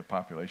an area the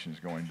population is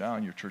going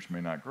down, your church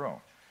may not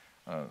grow.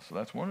 So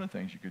that's one of the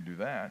things you could do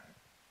that.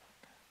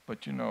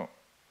 But you know,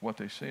 what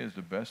they say is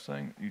the best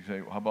thing. You say,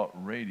 well, how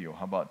about radio?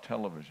 How about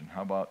television?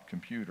 How about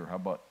computer? How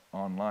about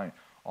online?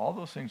 All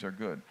those things are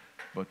good.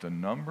 But the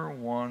number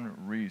one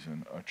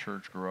reason a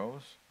church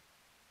grows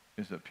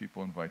is that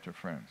people invite their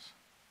friends.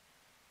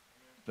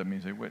 That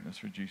means they witness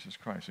for Jesus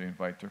Christ. They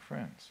invite their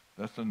friends.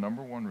 That's the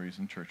number one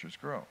reason churches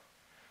grow.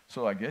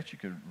 So I guess you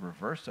could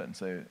reverse that and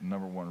say the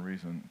number one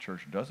reason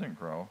church doesn't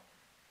grow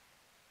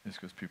is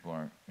because people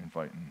aren't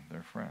inviting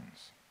their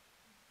friends.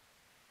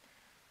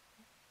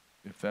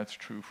 If that's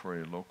true for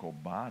a local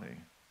body,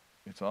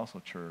 it's also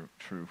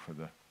true for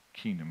the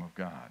kingdom of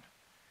God.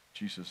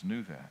 Jesus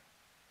knew that.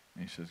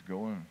 And he says,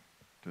 go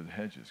into the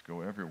hedges,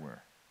 go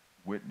everywhere.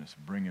 witness,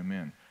 bring him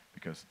in,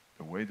 because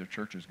the way the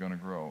church is going to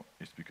grow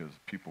is because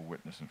people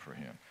witnessing for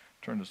him.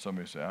 Turn to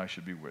somebody and say, I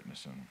should be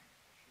witnessing.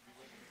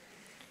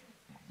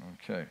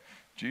 Okay.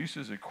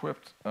 Jesus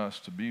equipped us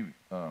to be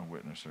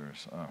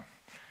witnessers.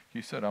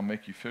 He said, I'll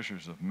make you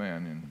fishers of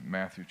men in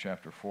Matthew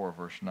chapter 4,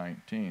 verse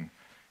 19.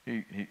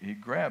 He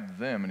grabbed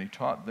them and he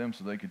taught them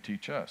so they could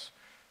teach us.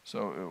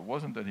 So it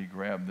wasn't that he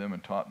grabbed them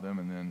and taught them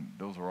and then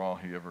those were all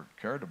he ever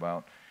cared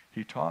about.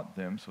 He taught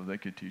them so they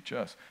could teach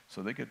us,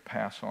 so they could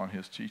pass on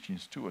his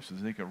teachings to us, so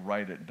they could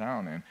write it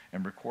down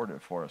and record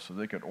it for us, so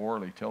they could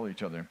orally tell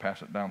each other and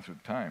pass it down through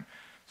time.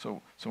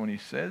 So when he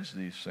says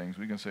these things,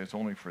 we can say it's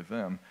only for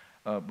them.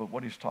 But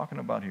what he's talking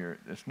about here,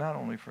 it's not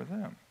only for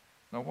them.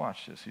 Now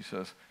watch this. He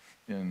says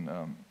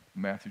in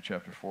Matthew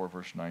chapter 4,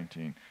 verse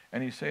 19,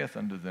 and he saith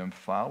unto them,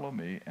 follow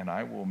me, and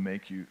I will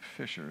make you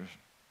fishers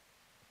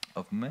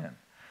of men.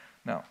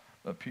 Now,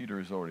 Peter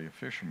is already a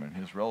fisherman.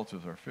 His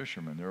relatives are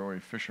fishermen. They're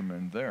already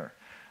fishermen there.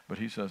 But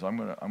he says, I'm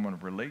gonna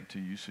relate to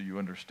you so you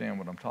understand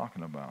what I'm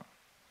talking about.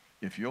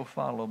 If you'll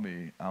follow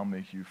me, I'll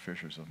make you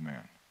fishers of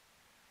men.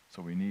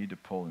 So we need to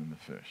pull in the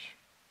fish.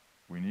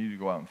 We need to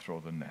go out and throw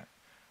the net.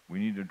 We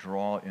need to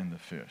draw in the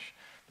fish.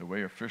 The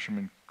way a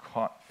fisherman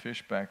caught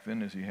fish back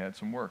then is he had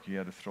some work. He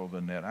had to throw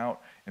the net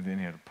out, and then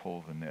he had to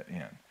pull the net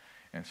in.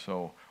 And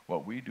so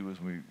what we do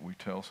is we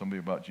tell somebody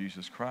about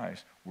Jesus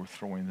Christ, we're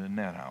throwing the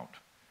net out.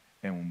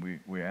 And when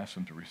we ask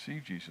them to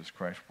receive Jesus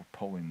Christ, we're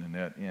pulling the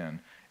net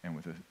in, and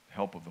with the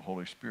help of the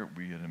Holy Spirit,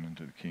 we get them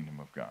into the kingdom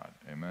of God.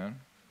 Amen?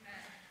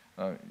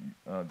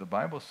 The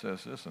Bible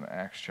says this in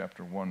Acts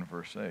chapter 1,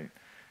 verse 8,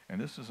 and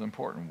this is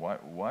important.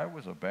 Why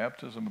was a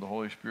baptism of the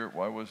Holy Spirit,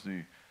 why was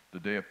the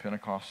day of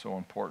Pentecost so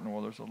important?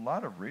 Well, there's a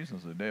lot of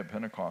reasons the day of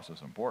Pentecost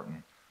is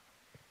important.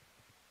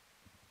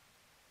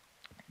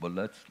 But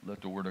let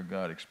the Word of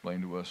God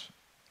explain to us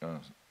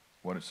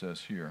what it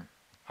says here,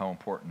 how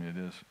important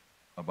it is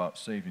about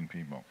saving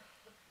people.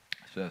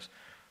 It says,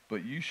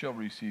 but you shall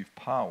receive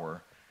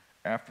power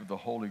after the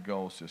Holy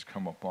Ghost has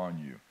come upon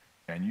you,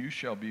 and you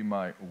shall be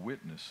my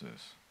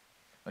witnesses.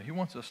 Now, he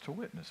wants us to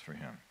witness for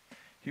him.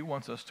 He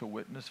wants us to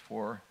witness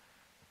for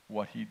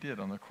what he did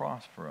on the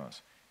cross for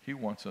us. He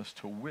wants us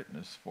to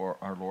witness for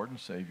our Lord and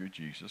Savior,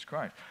 Jesus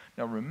Christ.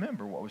 Now,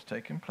 remember what was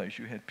taking place.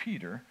 You had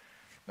Peter.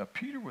 Now,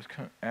 Peter was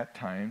at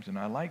times, and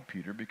I like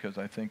Peter because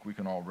I think we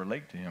can all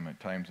relate to him at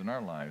times in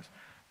our lives.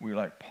 We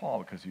like Paul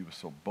because he was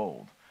so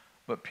bold.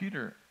 But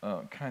Peter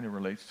kind of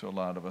relates to a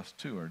lot of us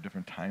too. There are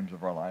different times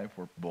of our life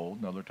we're bold,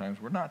 and other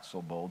times we're not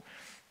so bold.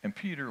 And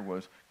Peter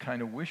was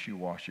kind of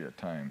wishy-washy at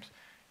times.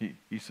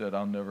 He said,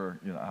 I'll never,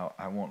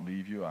 I won't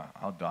leave you.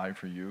 I'll die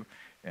for you.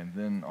 And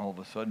then all of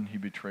a sudden he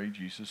betrayed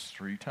Jesus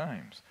 3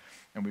 times.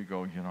 And we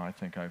go, I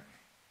think I've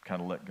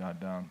kind of let God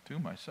down too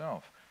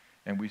myself.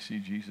 And we see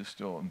Jesus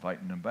still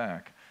inviting him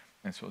back.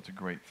 And so it's a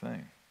great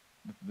thing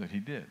that he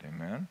did.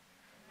 Amen?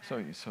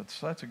 So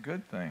that's a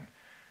good thing.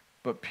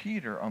 But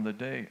Peter, on the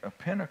day of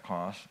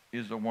Pentecost,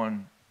 is the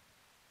one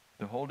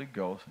the Holy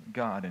Ghost,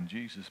 God and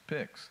Jesus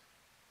picks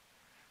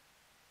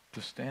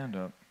to stand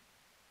up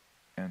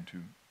and to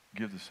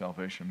give the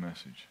salvation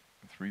message.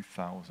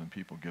 3,000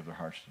 people give their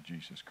hearts to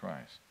Jesus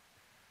Christ.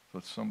 So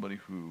it's somebody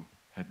who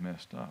had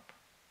messed up,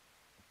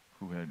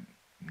 who had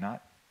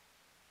not,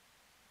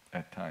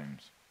 at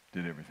times,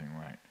 did everything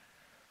right.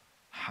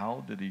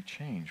 How did he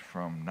change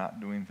from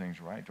not doing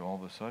things right to all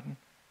of a sudden?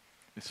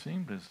 It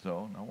seemed as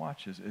though, now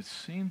watch this, it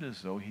seemed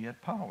as though he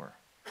had power.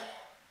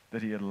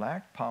 That he had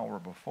lacked power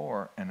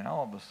before, and now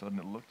all of a sudden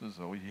it looked as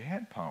though he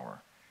had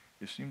power.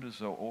 It seemed as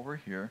though over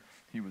here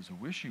he was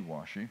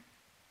wishy-washy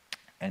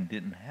and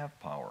didn't have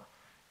power.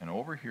 And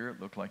over here it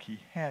looked like he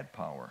had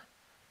power.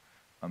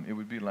 It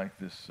would be like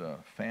this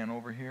fan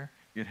over here.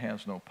 It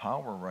has no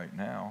power right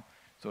now,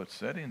 so it's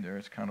sitting there.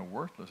 It's kind of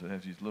worthless. It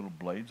has these little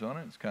blades on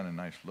it. It's kind of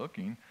nice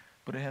looking,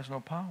 but it has no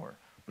power.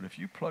 But if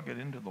you plug it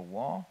into the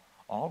wall,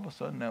 all of a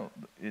sudden now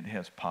it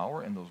has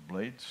power, and those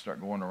blades start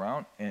going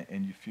around,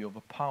 and you feel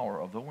the power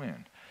of the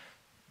wind.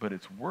 But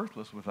it's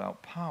worthless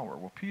without power.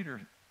 Well,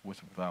 Peter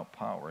was without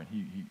power, and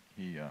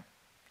he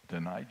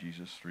denied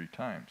Jesus 3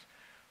 times.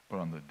 But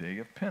on the day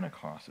of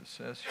Pentecost, it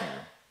says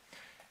here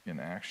in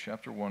Acts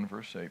chapter 1,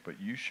 verse 8, but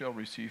you shall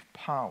receive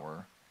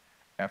power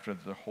after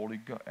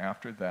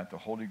that the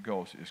Holy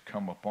Ghost is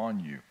come upon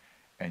you,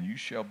 and you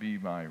shall be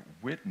my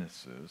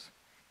witnesses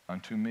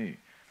unto me.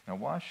 Now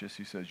watch this.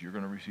 He says you're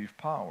going to receive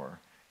power,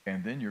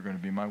 and then you're going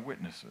to be my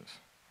witnesses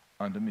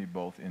unto me,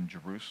 both in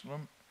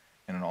Jerusalem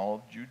and in all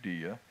of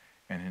Judea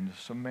and into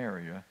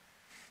Samaria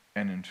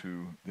and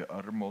into the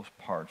uttermost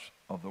parts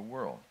of the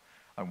world.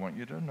 I want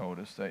you to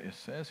notice that it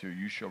says here,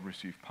 you shall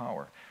receive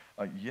power.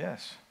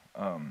 Yes,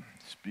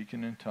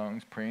 speaking in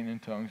tongues, praying in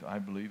tongues, I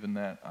believe in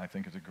that. I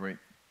think it's a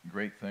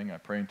great thing. I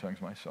pray in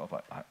tongues myself.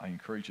 I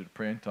encourage you to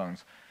pray in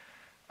tongues.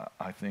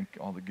 I think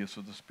all the gifts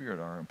of the Spirit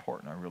are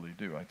important. I really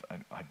do.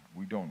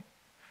 We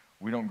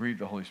don't grieve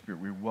the Holy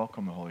Spirit. We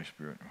welcome the Holy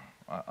Spirit.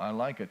 I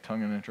like a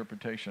tongue and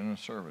interpretation and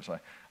service.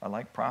 I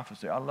like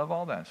prophecy. I love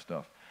all that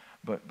stuff.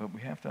 But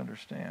we have to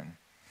understand,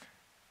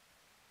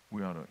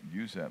 we ought to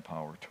use that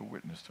power to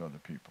witness to other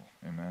people.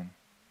 Amen?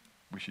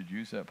 We should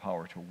use that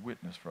power to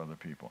witness for other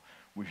people.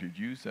 We should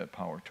use that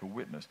power to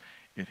witness.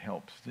 It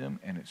helps them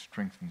and it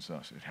strengthens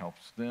us. It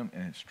helps them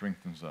and it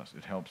strengthens us.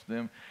 It helps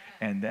them.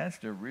 And that's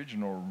the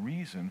original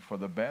reason for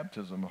the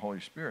baptism of the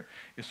Holy Spirit,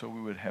 is so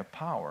we would have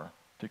power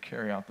to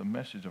carry out the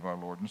message of our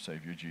Lord and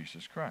Savior,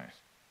 Jesus Christ.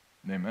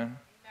 Amen? Amen.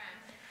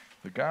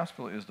 The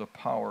gospel is the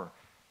power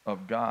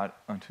of God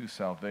unto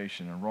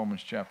salvation. In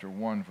Romans chapter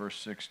 1, verse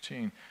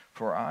 16,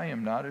 for I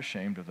am not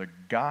ashamed of the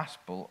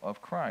gospel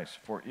of Christ,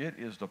 for it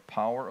is the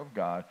power of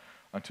God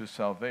unto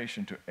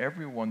salvation to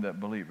everyone that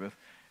believeth,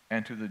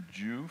 and to the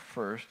Jew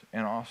first,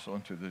 and also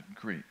unto the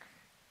Greek.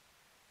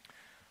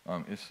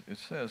 It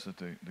says that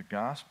the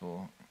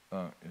gospel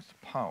is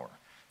the power.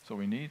 So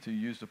we need to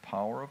use the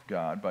power of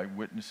God by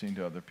witnessing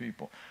to other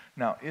people.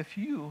 Now, if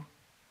you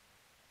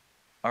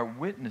are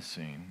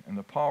witnessing and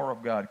the power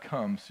of God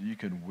comes so you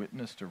can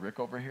witness to Rick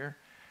over here,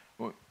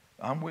 well,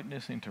 I'm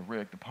witnessing to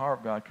Rick, the power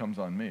of God comes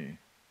on me,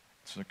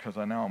 because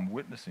now I'm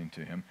witnessing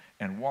to him,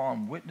 and while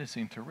I'm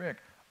witnessing to Rick,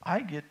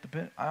 I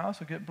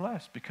also get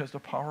blessed because the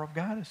power of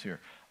God is here.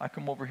 I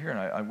come over here and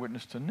I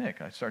witness to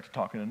Nick. I start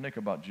talking to Nick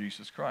about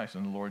Jesus Christ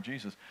and the Lord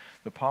Jesus.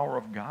 The power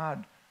of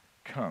God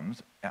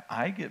comes,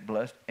 I get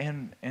blessed,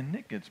 and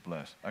Nick gets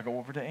blessed. I go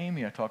over to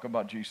Amy, I talk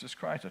about Jesus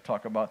Christ, I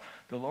talk about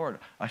the Lord.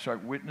 I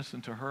start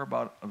witnessing to her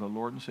about the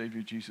Lord and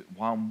Savior Jesus.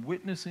 While I'm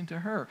witnessing to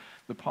her,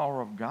 the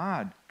power of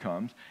God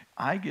comes,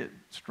 I get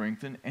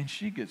strengthened, and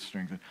she gets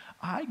strengthened.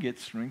 I get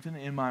strengthened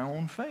in my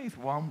own faith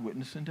while I'm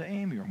witnessing to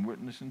Amy, or I'm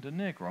witnessing to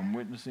Nick, or I'm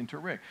witnessing to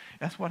Rick.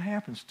 That's what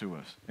happens to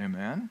us.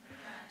 Amen?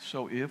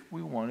 So if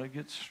we want to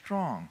get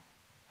strong,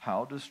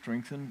 how to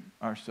strengthen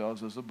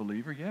ourselves as a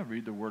believer? Yeah,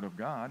 read the Word of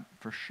God.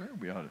 For sure,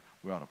 we ought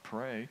to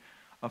pray.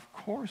 Of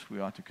course,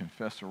 we ought to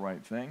confess the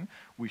right thing.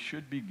 We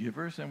should be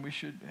givers, and we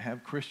should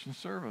have Christian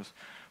service.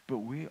 But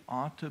we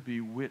ought to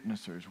be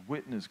witnessers.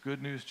 Witness.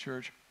 Good News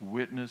Church,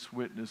 witness,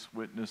 witness,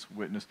 witness,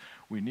 witness.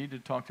 We need to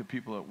talk to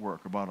people at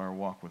work about our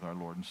walk with our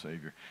Lord and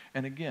Savior.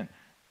 And again,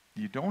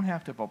 you don't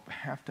have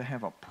to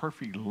have a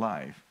perfect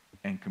life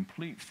and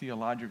complete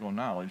theological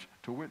knowledge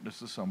to witness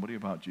to somebody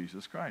about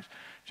Jesus Christ.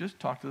 Just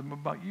talk to them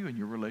about you and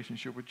your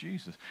relationship with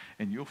Jesus,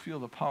 and you'll feel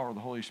the power of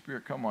the Holy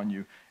Spirit come on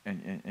you,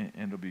 and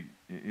it'll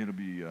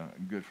be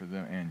good for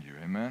them and you.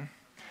 Amen?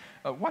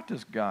 What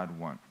does God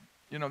want?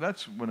 You know,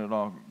 that's when it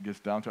all gets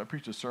down to. I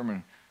preached a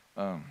sermon,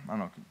 I don't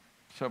know,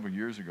 several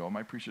years ago. I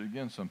might preach it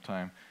again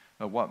sometime.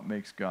 What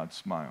makes God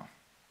smile?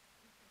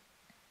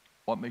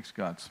 What makes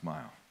God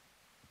smile?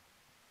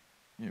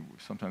 You know,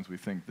 sometimes we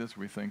think this,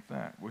 we think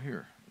that. Well,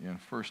 here, in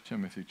 1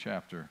 Timothy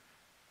chapter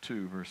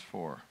 2, verse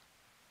 4,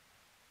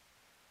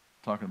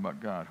 talking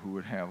about God, who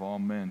would have all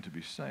men to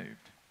be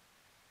saved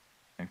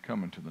and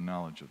come into the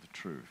knowledge of the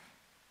truth.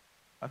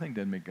 I think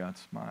that'd make God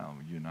smile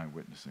when you and I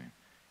witnessing,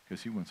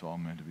 because he wants all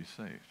men to be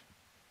saved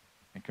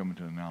and come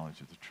into the knowledge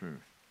of the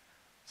truth.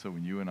 So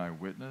when you and I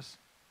witness,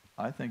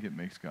 I think it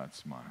makes God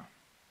smile.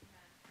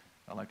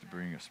 I like to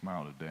bring a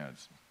smile to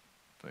Dad's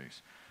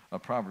face.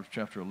 Proverbs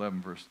chapter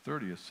 11, verse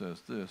 30, it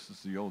says this. This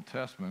is the Old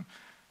Testament,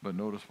 but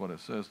notice what it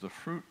says. The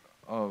fruit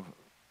of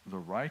the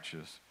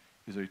righteous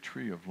is a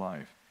tree of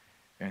life,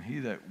 and he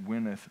that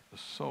winneth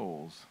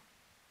souls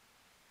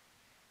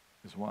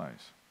is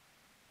wise.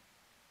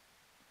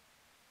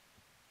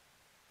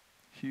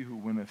 He who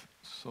winneth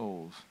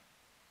souls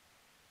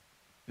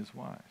is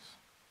wise.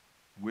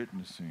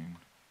 Witnessing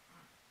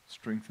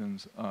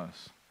strengthens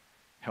us,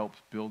 helps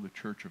build the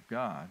church of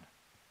God,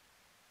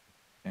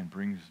 and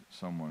brings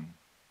someone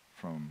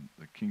from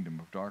the kingdom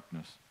of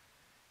darkness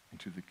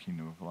into the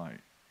kingdom of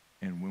light.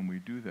 And when we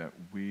do that,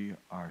 we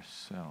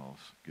ourselves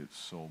get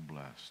so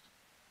blessed.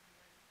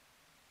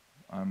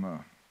 I'm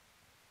going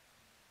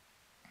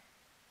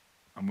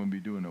to be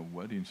doing a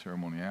wedding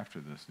ceremony after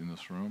this in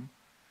this room,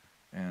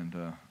 and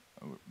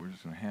we're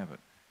just going to have it.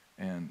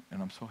 And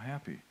I'm so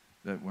happy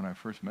that when I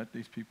first met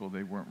these people,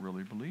 they weren't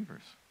really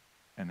believers,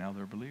 and now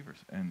they're believers.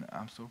 And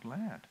I'm so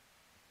glad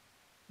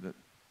that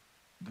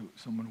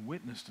someone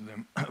witnessed to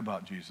them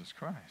about Jesus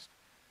Christ.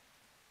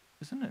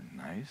 Isn't it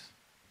nice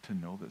to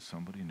know that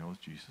somebody knows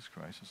Jesus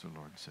Christ as their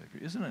Lord and Savior?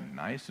 Isn't it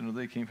nice to know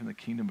they came from the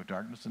kingdom of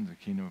darkness into the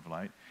kingdom of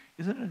light?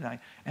 Isn't it nice?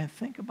 And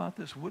think about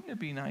this. Wouldn't it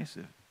be nice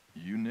if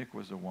you, Nick,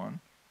 was the one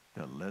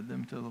that led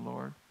them to the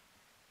Lord?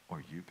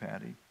 Or you,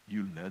 Patty,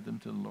 you led them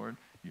to the Lord?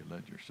 You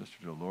led your sister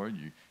to the Lord?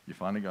 You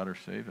finally got her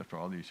saved after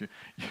all these years?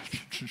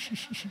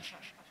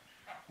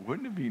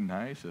 Wouldn't it be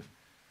nice if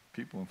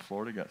people in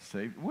Florida got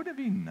saved? Wouldn't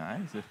it be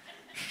nice if...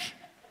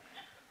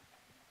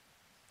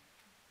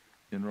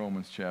 In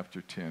Romans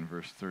chapter 10,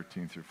 verse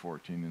 13 through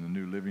 14, in the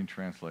New Living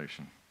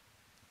Translation,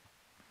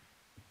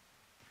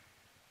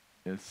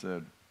 it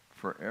said,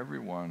 "For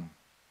everyone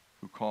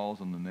who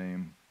calls on the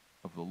name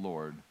of the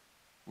Lord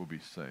will be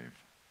saved.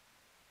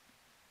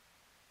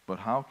 But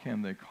how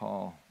can they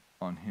call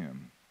on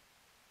him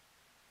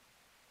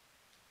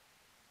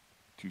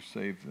to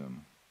save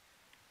them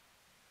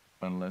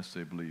unless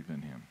they believe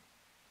in him?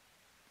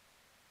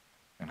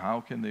 And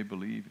how can they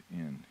believe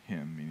in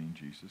him," meaning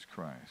Jesus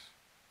Christ?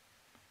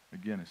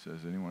 Again, it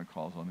says, anyone who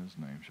calls on his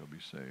name shall be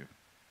saved.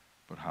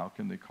 But how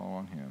can they call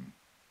on him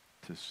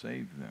to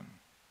save them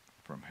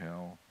from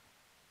hell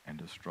and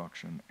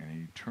destruction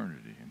and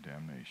eternity in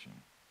damnation,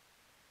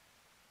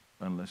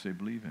 unless they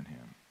believe in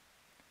him.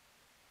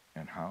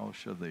 And how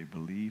shall they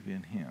believe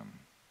in him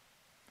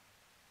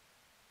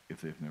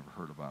if they've never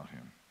heard about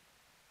him?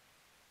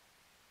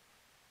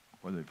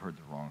 Or they've heard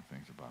the wrong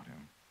things about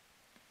him.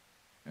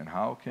 And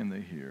how can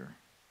they hear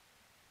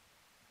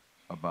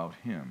about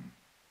him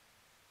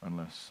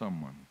unless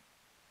someone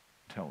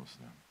tells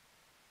them?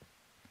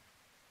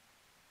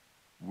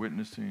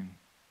 Witnessing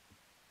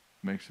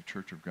makes the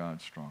church of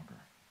God stronger.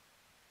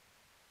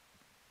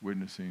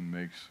 Witnessing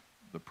makes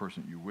the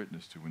person you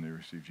witness to when they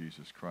receive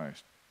Jesus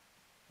Christ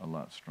a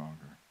lot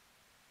stronger.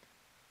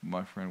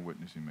 My friend,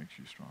 witnessing makes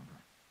you stronger.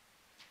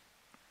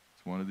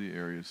 It's one of the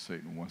areas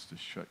Satan wants to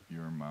shut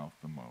your mouth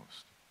the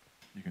most.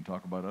 You can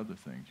talk about other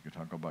things. You can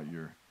talk about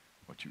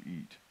what you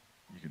eat.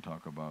 You can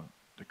talk about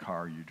the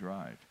car you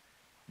drive.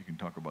 You can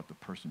talk about the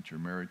person that you're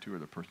married to or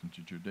the person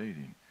that you're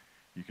dating.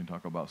 You can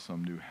talk about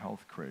some new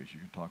health craze. You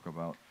can talk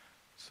about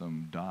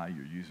some dye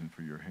you're using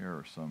for your hair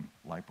or some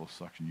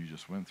liposuction you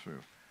just went through.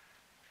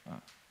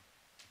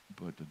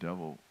 But the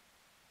devil,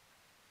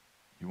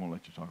 he won't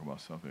let you talk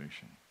about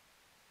salvation.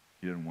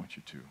 He doesn't want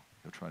you to.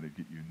 He'll try to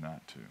get you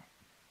not to.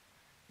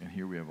 And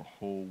here we have a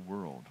whole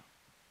world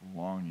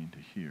longing to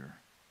hear,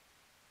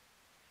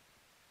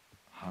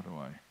 how do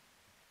I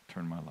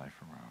turn my life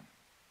around?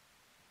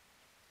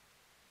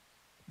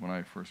 When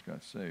I first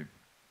got saved,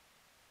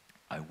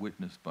 I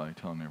witnessed by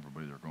telling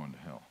everybody they're going to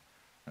hell.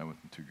 That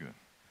wasn't too good.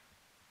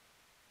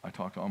 I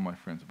talked to all my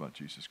friends about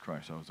Jesus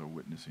Christ. I was a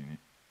witnessing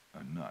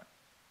a nut.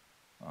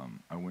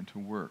 I went to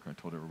work. I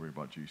told everybody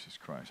about Jesus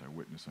Christ. I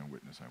witnessed.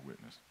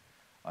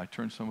 I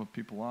turned some of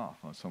people off.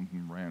 Some of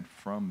them ran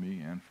from me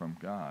and from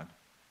God,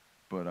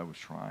 but I was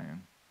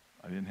trying.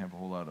 I didn't have a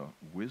whole lot of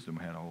wisdom.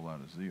 I had a whole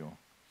lot of zeal.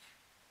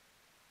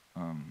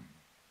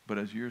 But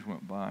as years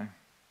went by,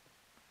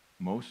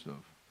 most of,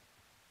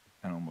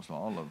 and almost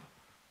all of,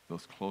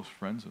 those close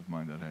friends of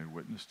mine that I had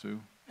witnessed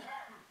to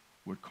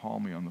would call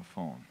me on the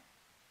phone.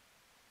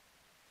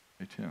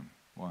 Hey, Tim,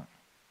 what?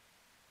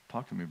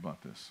 Talk to me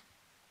about this.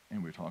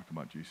 And we talked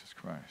about Jesus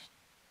Christ.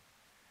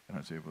 And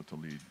I was able to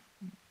lead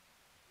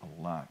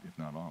a lot, if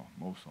not all,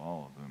 most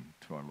all of them,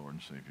 to our Lord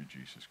and Savior,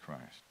 Jesus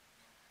Christ.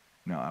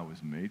 Now, I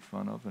was made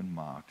fun of and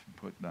mocked and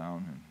put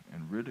down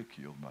and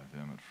ridiculed by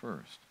them at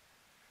first.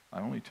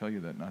 I only tell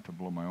you that not to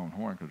blow my own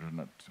horn, because there's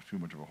not too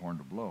much of a horn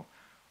to blow.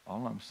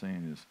 All I'm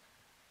saying is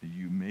that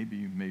you may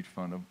be made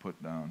fun of,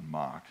 put down,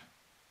 mocked,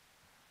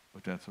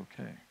 but that's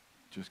okay.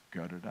 Just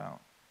gut it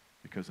out.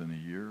 Because in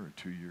a year or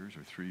 2 years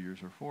or 3 years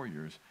or 4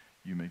 years,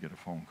 you may get a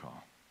phone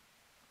call.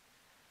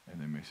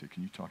 And they may say,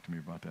 can you talk to me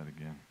about that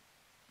again?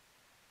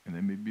 And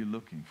they may be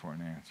looking for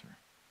an answer.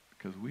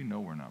 Because we know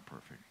we're not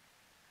perfect.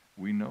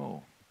 We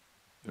know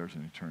there's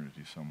an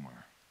eternity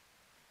somewhere.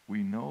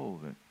 We know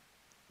that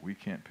we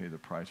can't pay the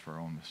price for our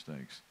own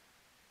mistakes.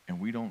 And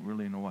we don't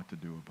really know what to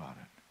do about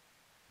it.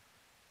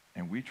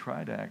 And we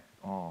try to act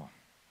all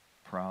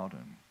proud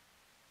and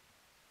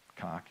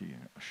cocky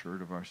and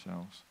assured of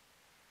ourselves.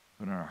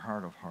 But in our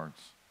heart of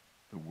hearts,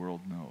 the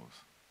world knows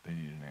they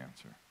need an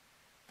answer.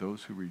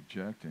 Those who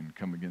reject and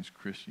come against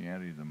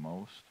Christianity the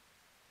most,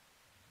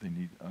 they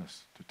need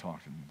us to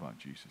talk to them about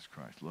Jesus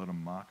Christ. Let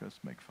them mock us,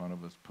 make fun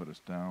of us, put us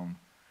down,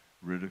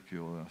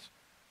 ridicule us.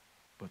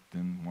 But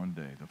then one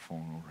day the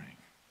phone will ring.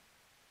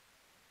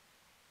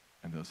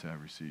 And they'll say, I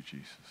received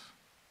Jesus.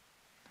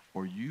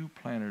 Or you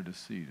planted a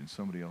seed and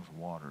somebody else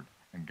watered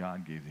and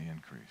God gave the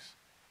increase.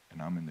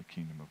 And I'm in the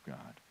kingdom of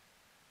God.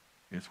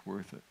 It's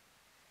worth it.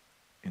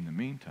 In the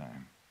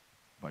meantime,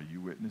 by you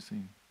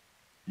witnessing,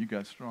 you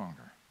got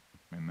stronger.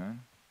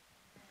 Amen?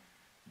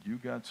 You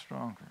got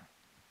stronger.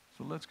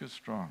 So let's get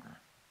stronger.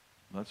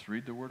 Let's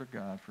read the Word of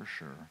God for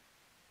sure.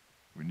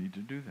 We need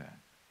to do that.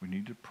 We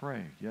need to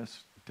pray.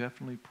 Yes,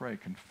 definitely pray.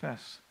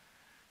 Confess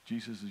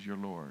Jesus is your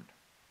Lord.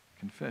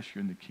 Confess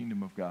you're in the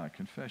kingdom of God.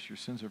 Confess your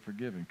sins are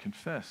forgiven.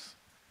 Confess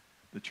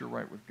that you're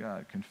right with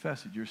God.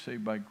 Confess that you're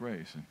saved by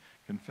grace. And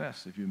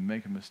confess if you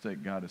make a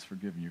mistake, God has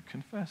forgiven you.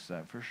 Confess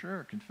that for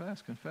sure.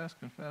 Confess, confess,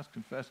 confess,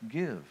 confess.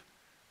 Give.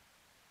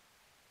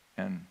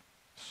 And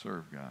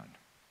serve God.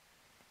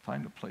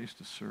 Find a place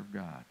to serve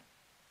God.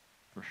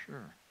 For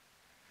sure.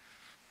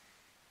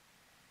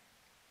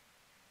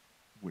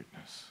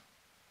 Witness.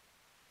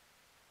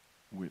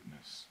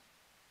 Witness.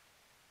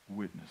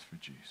 Witness for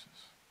Jesus.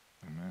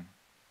 Amen.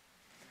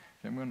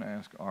 Okay, I'm going to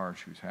ask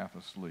Arch, who's half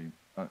asleep.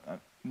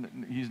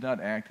 He's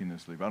not acting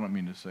asleep. I don't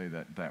mean to say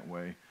that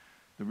way.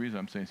 The reason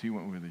I'm saying is he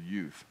went with the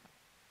youth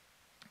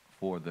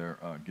for their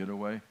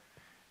getaway.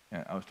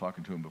 And I was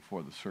talking to him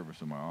before the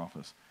service in my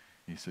office.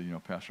 He said, you know,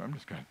 Pastor, I'm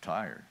just kind of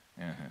tired.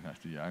 And I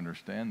said, yeah, I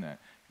understand that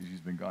because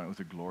he's been gone. It was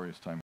a glorious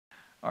time.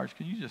 Arch,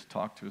 can you just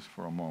talk to us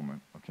for a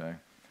moment, okay,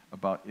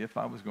 about if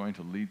I was going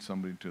to lead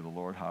somebody to the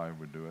Lord, how I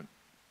would do it?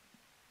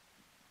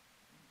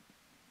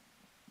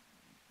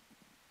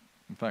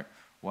 In fact,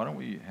 why don't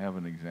we have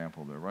an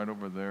example there? Right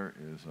over there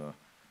is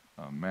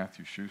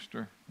Matthew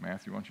Schuster.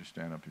 Matthew, why don't you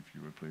stand up if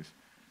you would, please?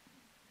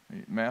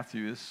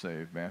 Matthew is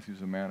saved.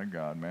 Matthew's a man of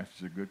God.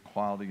 Matthew's a good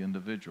quality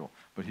individual.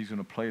 But he's going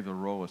to play the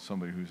role of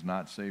somebody who's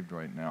not saved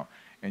right now.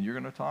 And you're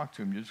going to talk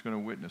to him. You're just going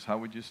to witness. How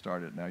would you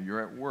start it? Now,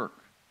 you're at work,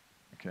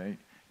 okay?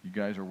 You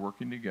guys are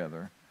working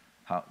together.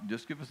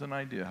 Just give us an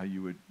idea how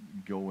you would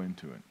go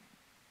into it.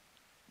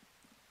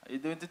 How you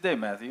doing today,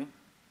 Matthew?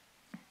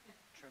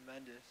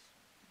 Tremendous.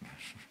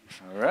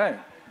 All right.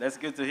 That's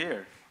good to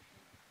hear.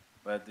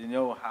 But you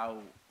know how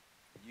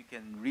you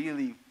can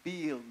really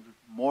feel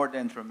more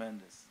than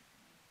tremendous?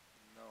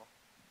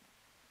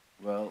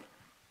 No. Well,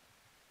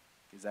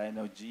 because I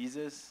know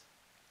Jesus,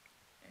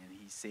 and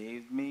he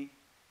saved me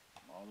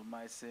from all of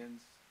my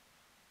sins,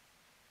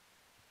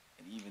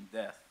 and even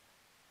death.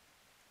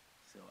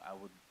 So I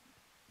would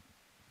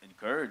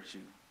encourage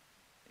you,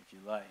 if you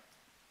like,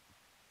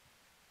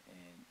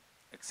 and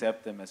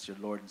accept him as your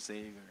Lord and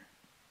Savior.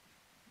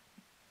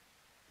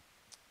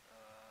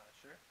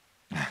 Sure.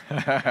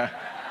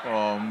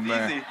 Oh,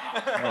 man. Easy.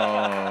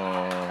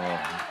 Oh,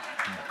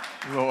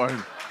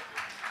 Lord,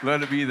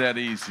 let it be that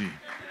easy.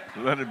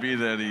 Let it be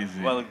that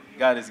easy. Well,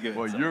 God is good.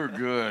 Well, so. you're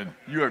good.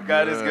 You're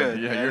God good. is good.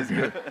 Yeah, God you're is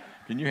good. good.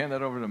 Can you hand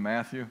that over to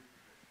Matthew?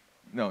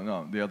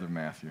 No, the other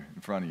Matthew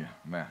in front of you.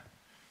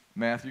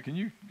 Matthew, can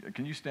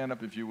you stand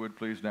up if you would,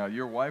 please? Now,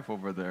 your wife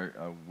over there,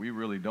 we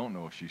really don't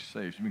know if she's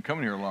saved. She's been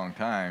coming here a long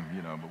time,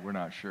 but we're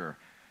not sure.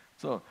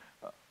 So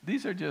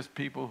these are just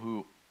people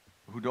who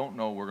don't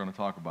know we're going to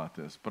talk about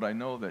this. But I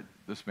know that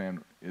this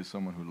man is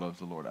someone who loves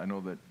the Lord. I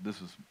know that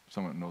this is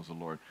someone that knows the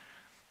Lord.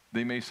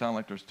 They may sound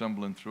like they're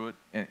stumbling through it,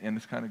 and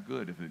it's kind of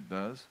good if it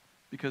does,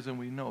 because then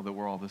we know that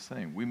we're all the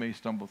same. We may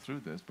stumble through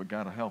this, but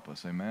God will help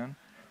us. Amen?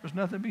 There's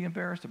nothing to be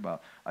embarrassed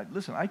about.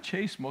 Listen, I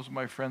chased most of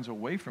my friends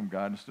away from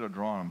God instead of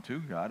drawing them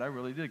to God. I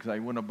really did, because I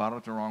went about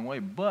it the wrong way.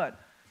 But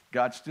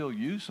God still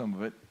used some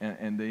of it,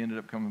 and they ended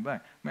up coming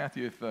back.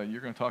 Matthew, if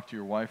you're going to talk to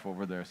your wife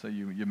over there, say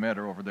you met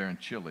her over there in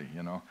Chile,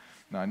 Now,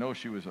 I know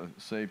she was a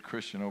saved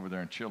Christian over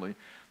there in Chile,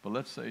 but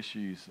let's say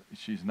she's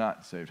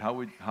not saved.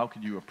 How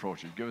could you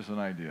approach it? Give us an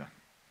idea.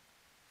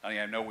 Honey,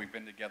 I know we've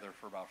been together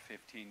for about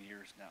 15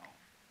 years now.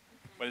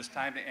 But it's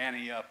time to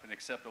ante up and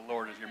accept the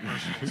Lord as your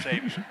personal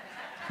Savior.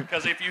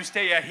 Because if you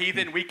stay a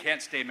heathen, we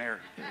can't stay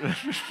married.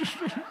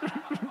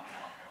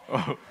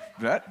 Oh,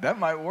 that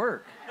might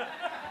work.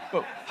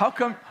 But how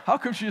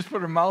come she just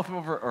put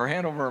her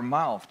hand over her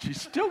mouth? She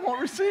still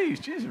won't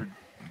receive.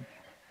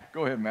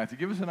 Go ahead, Matthew.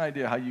 Give us an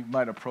idea how you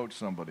might approach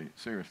somebody.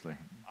 Seriously.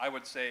 I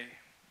would say,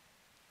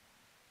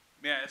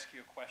 may I ask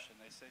you a question?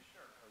 They say,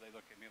 sure. Or they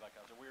look at me like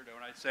I was a weirdo.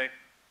 And I'd say,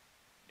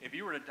 if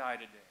you were to die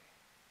today,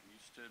 and you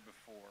stood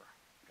before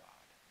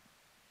God,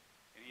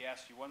 and he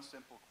asked you one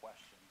simple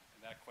question,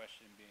 and that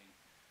question being,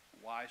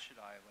 why should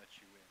I let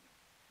you in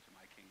to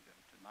my kingdom,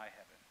 to my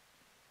heaven?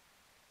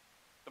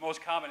 The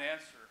most common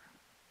answer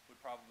would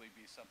probably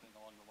be something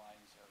along the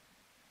lines of,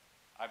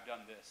 I've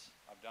done this,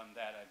 I've done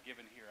that, I've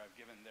given here, I've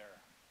given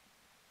there.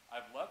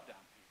 I've loved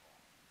on people.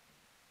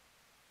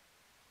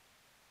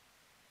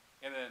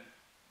 And then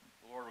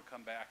the Lord will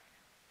come back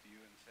to you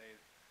and say,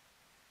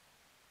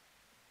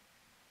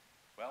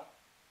 well,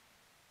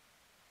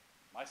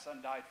 my son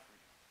died for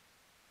you.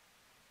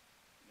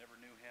 You never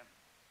knew him.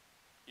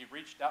 He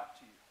reached out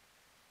to you.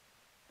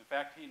 In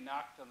fact, he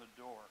knocked on the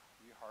door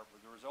of your heart where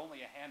there was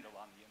only a handle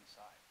on the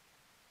inside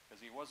because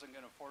he wasn't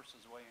going to force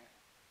his way in.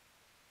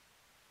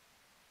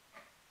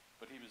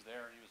 But he was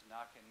there and he was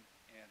knocking,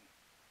 and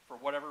for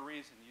whatever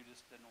reason, you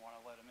just didn't want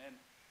to let him in.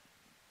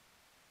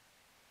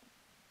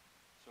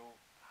 So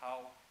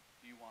how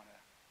do you want to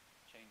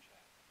change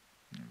that?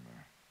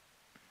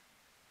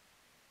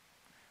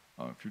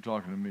 If you're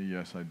talking to me,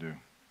 yes, I do.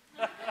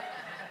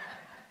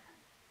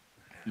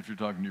 If you're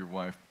talking to your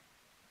wife,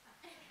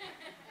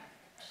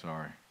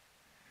 sorry.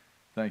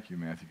 Thank you,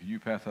 Matthew. Could you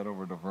pass that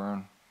over to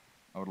Vern?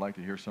 I would like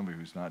to hear somebody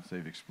who's not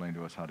saved explain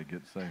to us how to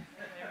get saved. Amen.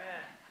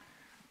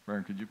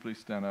 Vern, could you please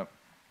stand up?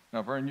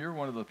 Now, Vern, you're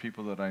one of the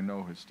people that I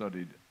know has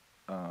studied,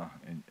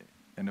 and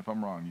if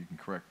I'm wrong, you can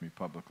correct me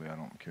publicly. I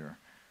don't care.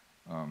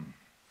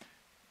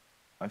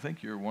 I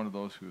think you're one of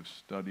those who have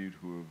studied,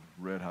 who have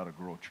read how to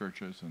grow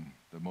churches, and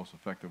the most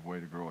effective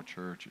way to grow a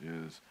church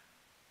is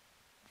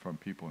from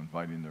people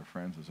inviting their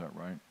friends. Is that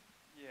right?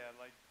 Yeah,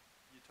 like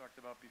you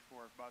talked about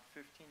before, about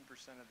 15%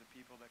 of the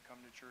people that come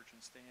to church and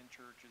stay in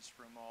church is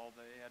from all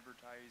the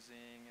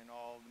advertising and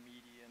all the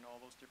media and all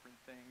those different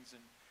things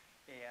and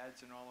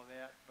ads and all of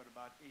that. But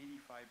about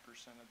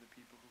 85% of the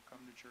people who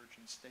come to church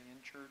and stay in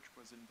church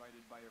was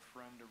invited by a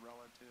friend, a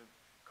relative,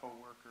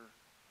 coworker.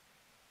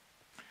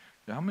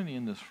 How many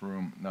in this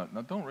room, now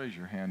don't raise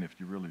your hand if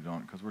you really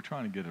don't, because we're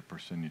trying to get a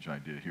percentage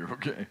idea here,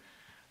 okay?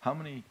 How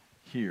many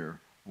here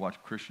watch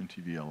Christian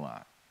TV a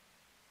lot?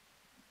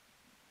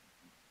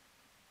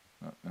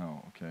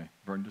 No, okay.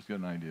 Vern, just get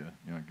an idea.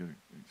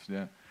 See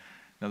that?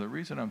 Now, the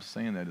reason I'm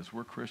saying that is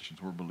we're Christians,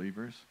 we're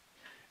believers,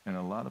 and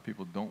a lot of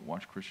people don't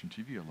watch Christian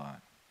TV a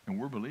lot, and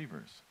we're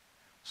believers.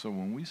 So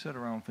when we sit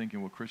around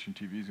thinking, well, Christian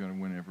TV is going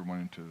to win everyone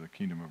into the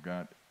kingdom of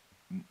God,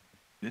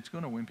 it's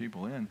going to win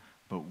people in,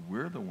 but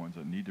we're the ones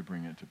that need to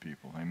bring it to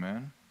people.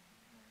 Amen?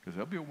 Because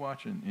they'll be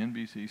watching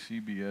NBC,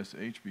 CBS,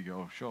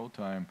 HBO,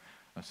 Showtime,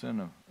 a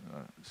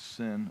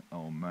sin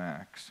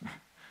max.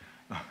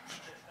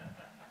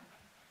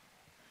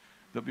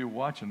 They'll be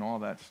watching all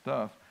that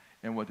stuff,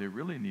 and what they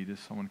really need is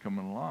someone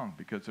coming along,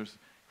 because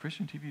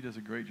Christian TV does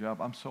a great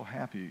job. I'm so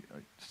happy.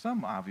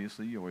 Some,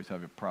 obviously, you always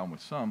have a problem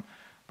with some,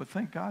 but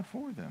thank God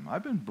for them.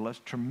 I've been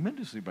blessed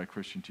tremendously by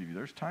Christian TV.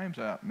 There's times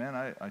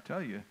I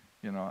tell you,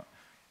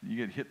 you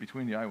get hit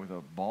between the eye with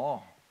a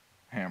ball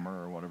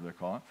hammer or whatever they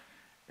call it,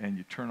 and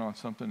you turn on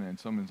something and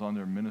someone's on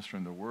there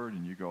ministering the word,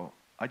 and you go,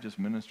 I just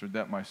ministered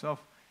that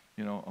myself,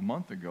 a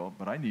month ago,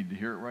 but I need to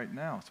hear it right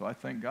now. So I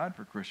thank God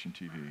for Christian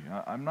TV.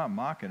 I'm not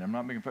mocking, I'm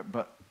not making fun,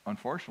 but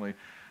unfortunately,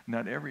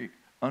 not every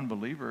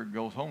unbeliever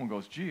goes home and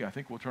goes, gee, I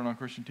think we'll turn on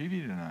Christian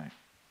TV tonight.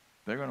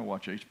 They're going to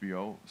watch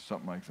HBO,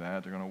 something like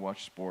that. They're going to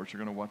watch sports. They're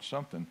going to watch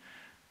something.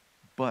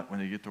 But when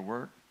they get to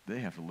work,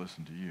 they have to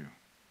listen to you.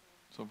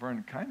 So,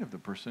 Vern, kind of the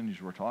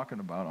percentage we're talking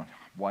about on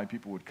why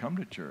people would come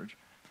to church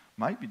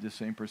might be the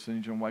same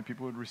percentage on why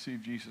people would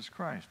receive Jesus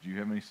Christ. Do you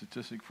have any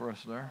statistic for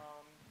us there?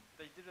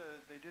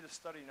 They did a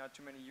study not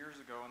too many years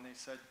ago, and they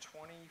said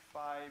 25%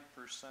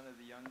 of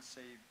the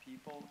unsaved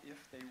people, if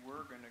they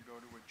were going to go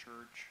to a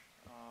church,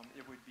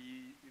 it would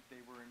be if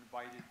they were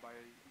invited by,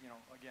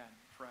 again,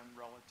 friend,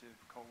 relative,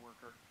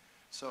 coworker.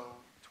 So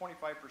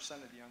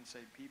 25% of the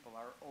unsaved people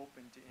are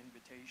open to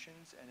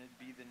invitations, and it'd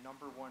be the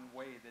number one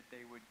way that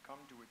they would come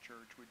to a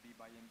church would be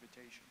by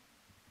invitation.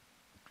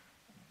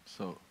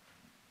 So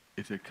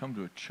if they come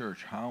to a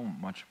church, how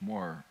much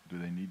more do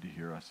they need to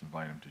hear us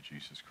invite them to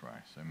Jesus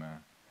Christ?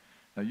 Amen.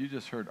 Now, you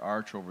just heard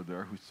Arch over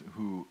there,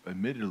 who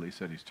admittedly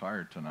said he's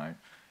tired tonight,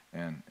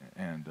 and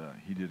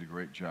he did a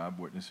great job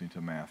witnessing to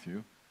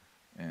Matthew.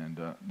 And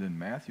then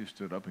Matthew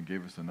stood up and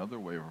gave us another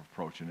way of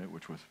approaching it,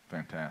 which was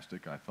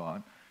fantastic, I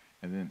thought.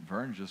 And then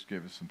Vern just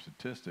gave us some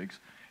statistics.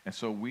 And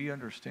so we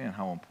understand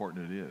how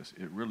important it is.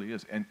 It really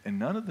is. And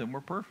none of them were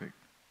perfect.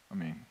 I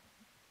mean,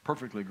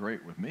 perfectly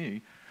great with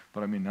me,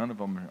 but I mean, none of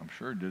them, I'm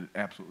sure, did it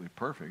absolutely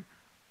perfect.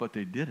 But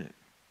they did it.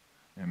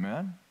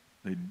 Amen?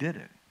 They did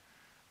it.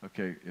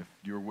 Okay, if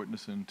you're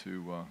witnessing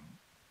to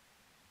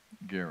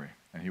Gary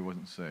and he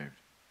wasn't saved,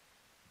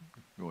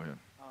 go ahead.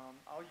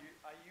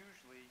 I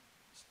usually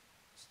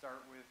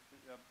start with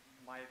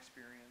my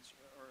experience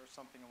or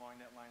something along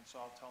that line.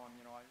 So I'll tell him,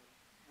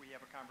 we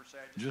have a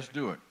conversation. Just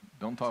do it.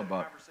 Don't talk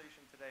about it.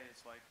 Conversation today.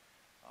 It's like,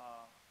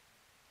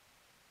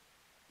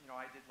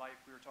 I did life.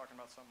 We were talking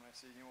about something. I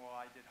said,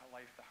 I did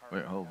life the hard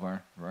way. Wait, hold on,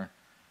 Vern.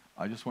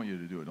 I just want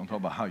you to do it. Don't talk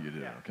about how you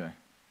did it, okay?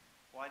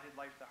 Well, I did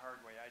life the hard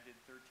way. I did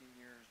 13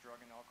 years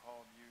drug and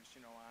alcohol abuse,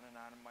 on and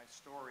on, in my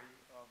story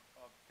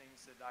of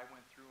things that I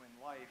went through in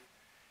life,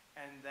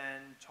 and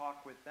then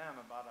talk with them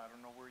about, I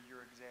don't know where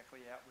you're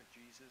exactly at with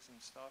Jesus and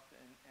stuff,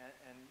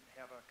 and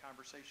have a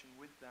conversation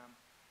with them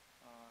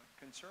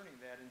concerning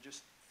that. And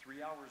just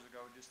 3 hours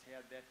ago, just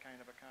had that kind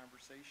of a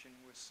conversation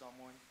with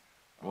someone.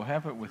 Well,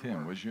 have it with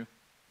him, would you?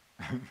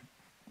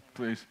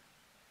 Please.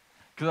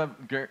 Because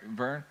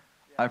Vern,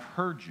 I've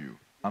heard you.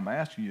 I'm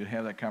asking you to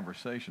have that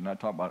conversation, not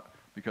talk about,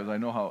 because I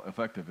know how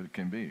effective it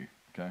can be,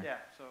 okay?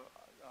 Yeah, so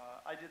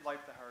I did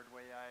life the hard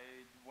way.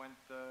 I went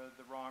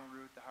the wrong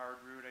route, the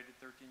hard route. I did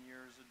 13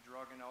 years of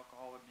drug and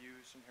alcohol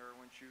abuse and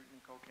heroin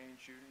shooting, cocaine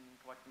shooting, and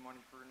collecting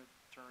money for an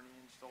attorney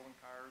and stolen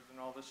cars and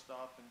all this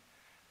stuff, and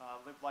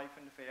lived life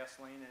in the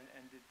fast lane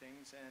and did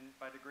things. And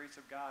by the grace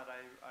of God,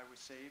 I was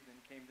saved and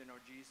came to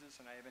know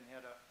Jesus, and I haven't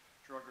had a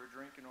drug or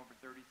drink in over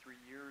 33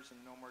 years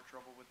and no more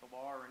trouble with the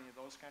law or any of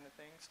those kind of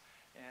things.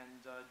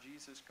 And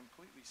Jesus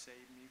completely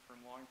saved me from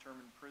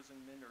long-term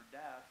imprisonment or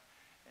death.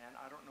 And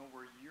I don't know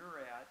where you're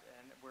at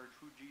and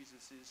who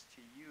Jesus is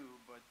to you,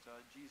 but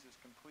Jesus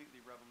completely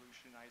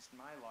revolutionized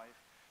my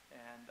life.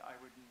 And I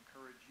would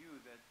encourage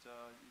you that,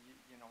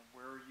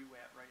 where are you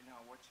at right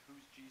now?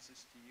 Who's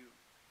Jesus to you?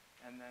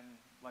 And then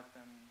let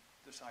them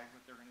decide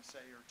what they're going to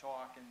say or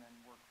talk, and then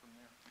work from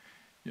there.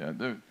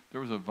 Yeah,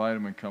 there was a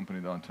vitamin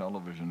company on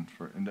television,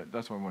 and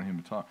that's why I wanted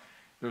him to talk.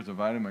 There was a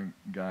vitamin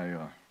guy,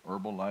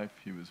 Herbalife.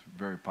 He was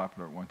very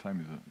popular at one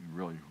time.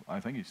 I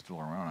think he's still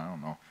around, I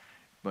don't know.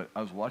 But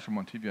I was watching him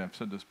on TV, I've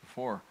said this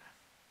before,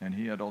 and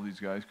he had all these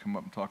guys come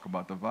up and talk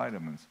about the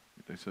vitamins.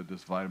 They said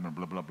this vitamin,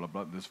 blah, blah, blah,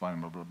 blah, this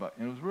vitamin, blah, blah, blah.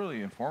 And it was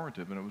really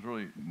informative, and it was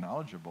really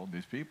knowledgeable,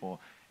 these people,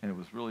 and it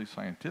was really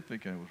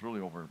scientific, and it was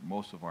really over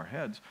most of our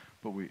heads.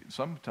 But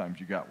sometimes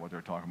you got what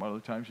they're talking about. Other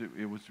times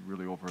it was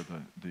really over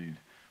the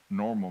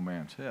normal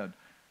man's head.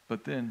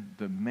 But then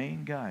the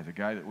main guy, the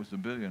guy that was the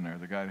billionaire,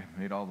 the guy that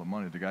made all the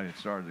money, the guy that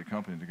started the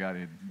company, the guy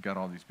that got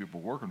all these people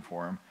working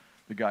for him,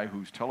 the guy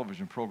whose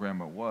television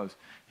program it was,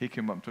 he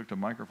came up and took the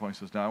microphone and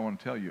says, now I want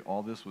to tell you,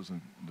 all this was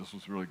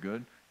really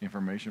good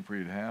information for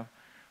you to have,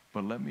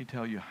 but let me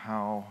tell you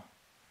how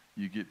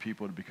you get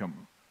people to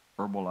become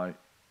Herbalife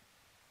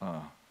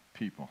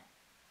people.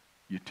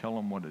 You tell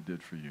them what it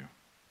did for you.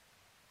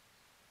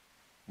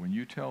 When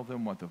you tell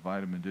them what the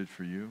vitamin did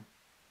for you,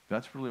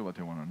 that's really what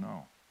they want to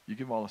know. You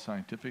give all the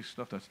scientific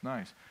stuff, that's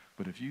nice.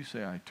 But if you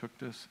say, I took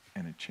this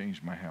and it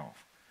changed my health.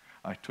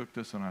 I took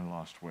this and I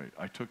lost weight.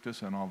 I took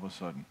this and all of a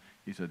sudden,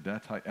 he said,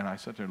 that's how, and I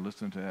sat there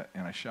listening to that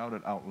and I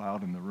shouted out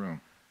loud in the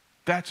room,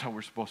 that's how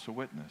we're supposed to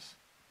witness.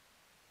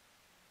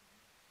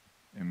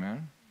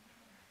 Amen?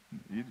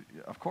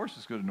 Of course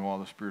it's good to know all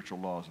the spiritual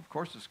laws. Of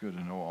course it's good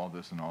to know all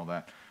this and all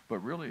that. But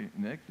really,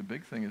 Nick, the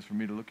big thing is for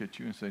me to look at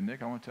you and say,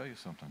 Nick, I want to tell you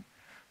something.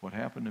 What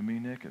happened to me,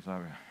 Nick, is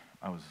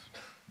I was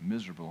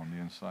miserable on the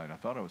inside. I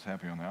thought I was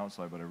happy on the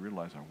outside, but I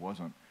realized I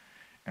wasn't.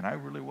 And I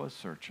really was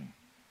searching.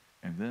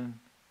 And then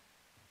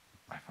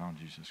I found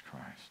Jesus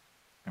Christ.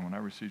 And when I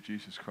received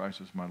Jesus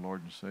Christ as my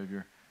Lord and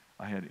Savior,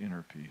 I had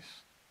inner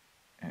peace.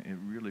 And it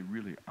really,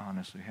 really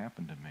honestly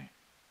happened to me.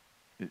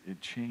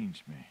 It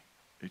changed me.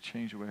 It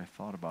changed the way I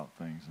thought about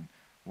things and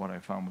what I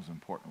found was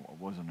important, what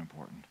wasn't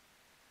important.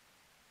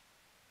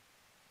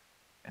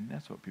 And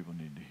that's what people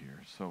need to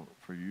hear. So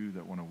for you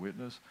that want to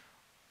witness,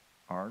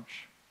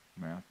 Arch,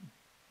 Matthew,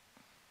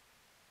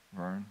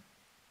 Vern,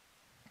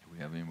 do we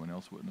have anyone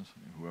else witness?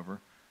 Whoever?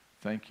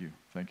 Thank you.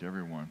 Thank you,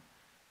 everyone.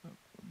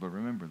 But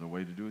remember, the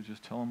way to do it is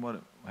just tell them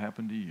what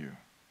happened to you.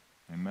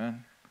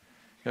 Amen?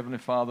 Heavenly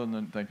Father,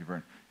 thank you,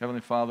 Vern.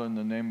 Heavenly Father, in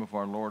the name of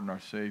our Lord and our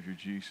Savior,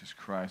 Jesus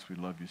Christ, we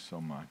love you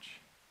so much.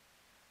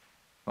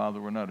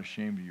 Father, we're not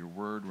ashamed of your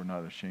word. We're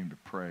not ashamed to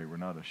pray. We're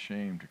not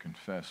ashamed to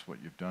confess what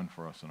you've done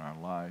for us in our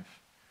life,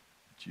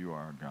 that you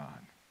are our God.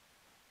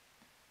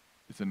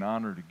 It's an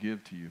honor to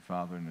give to you,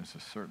 Father, and it's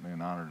certainly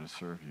an honor to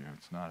serve you.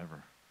 It's not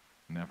ever,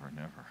 never,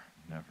 never,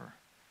 never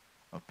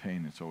a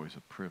pain. It's always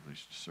a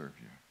privilege to serve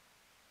you.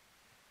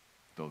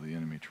 Though the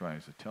enemy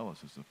tries to tell us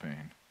it's a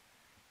pain,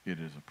 it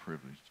is a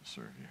privilege to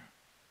serve you.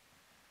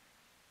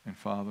 And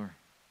Father,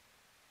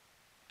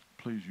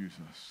 please use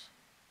us.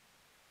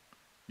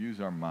 Use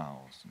our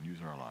mouths and use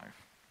our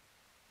life.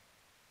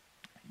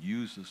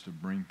 Use us to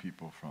bring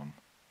people from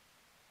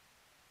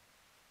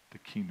the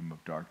kingdom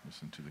of darkness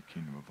into the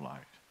kingdom of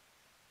light.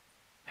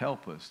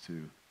 Help us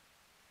to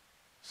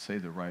say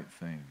the right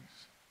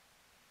things.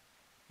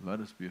 Let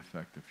us be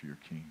effective for your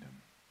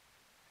kingdom.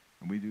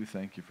 And we do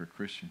thank you for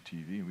Christian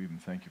TV, and we even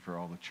thank you for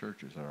all the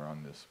churches that are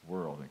on this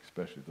world, and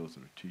especially those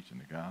that are teaching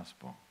the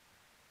gospel.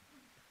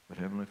 But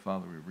Heavenly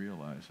Father, we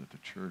realize that the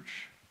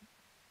church,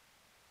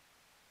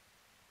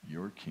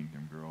 your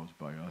kingdom grows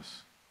by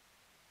us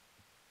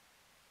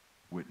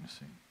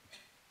witnessing.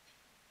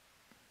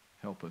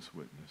 Help us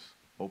witness.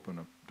 Open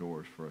up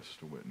doors for us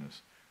to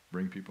witness.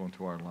 Bring people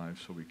into our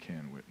lives so we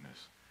can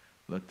witness.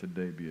 Let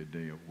today be a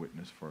day of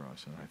witness for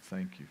us. And I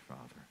thank you,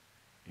 Father.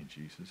 In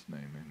Jesus'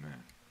 name,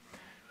 amen.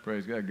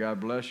 Praise God.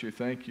 God bless you.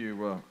 Thank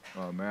you,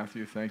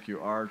 Matthew. Thank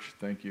you, Arch.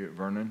 Thank you,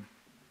 Vernon.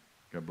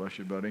 God bless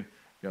you, buddy.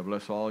 God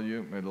bless all of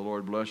you. May the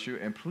Lord bless you.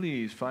 And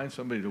please find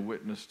somebody to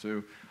witness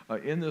to.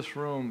 In this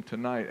room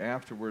tonight,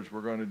 afterwards,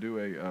 we're going to do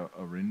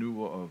a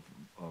renewal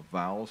of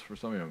vows for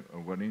somebody, a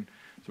wedding.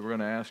 So we're going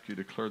to ask you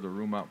to clear the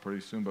room out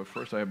pretty soon. But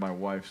first, I have my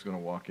wife's going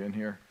to walk in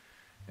here.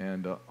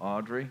 And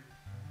Audrey,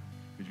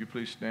 could you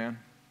please stand?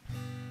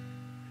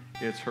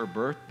 It's her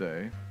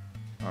birthday.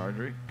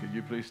 Audrey, could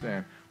you please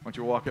stand? Why don't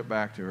you walk it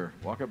back to her?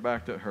 Walk it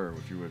back to her,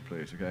 if you would,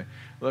 please, okay?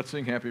 Let's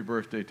sing happy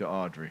birthday to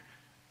Audrey.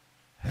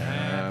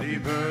 Happy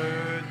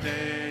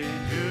birthday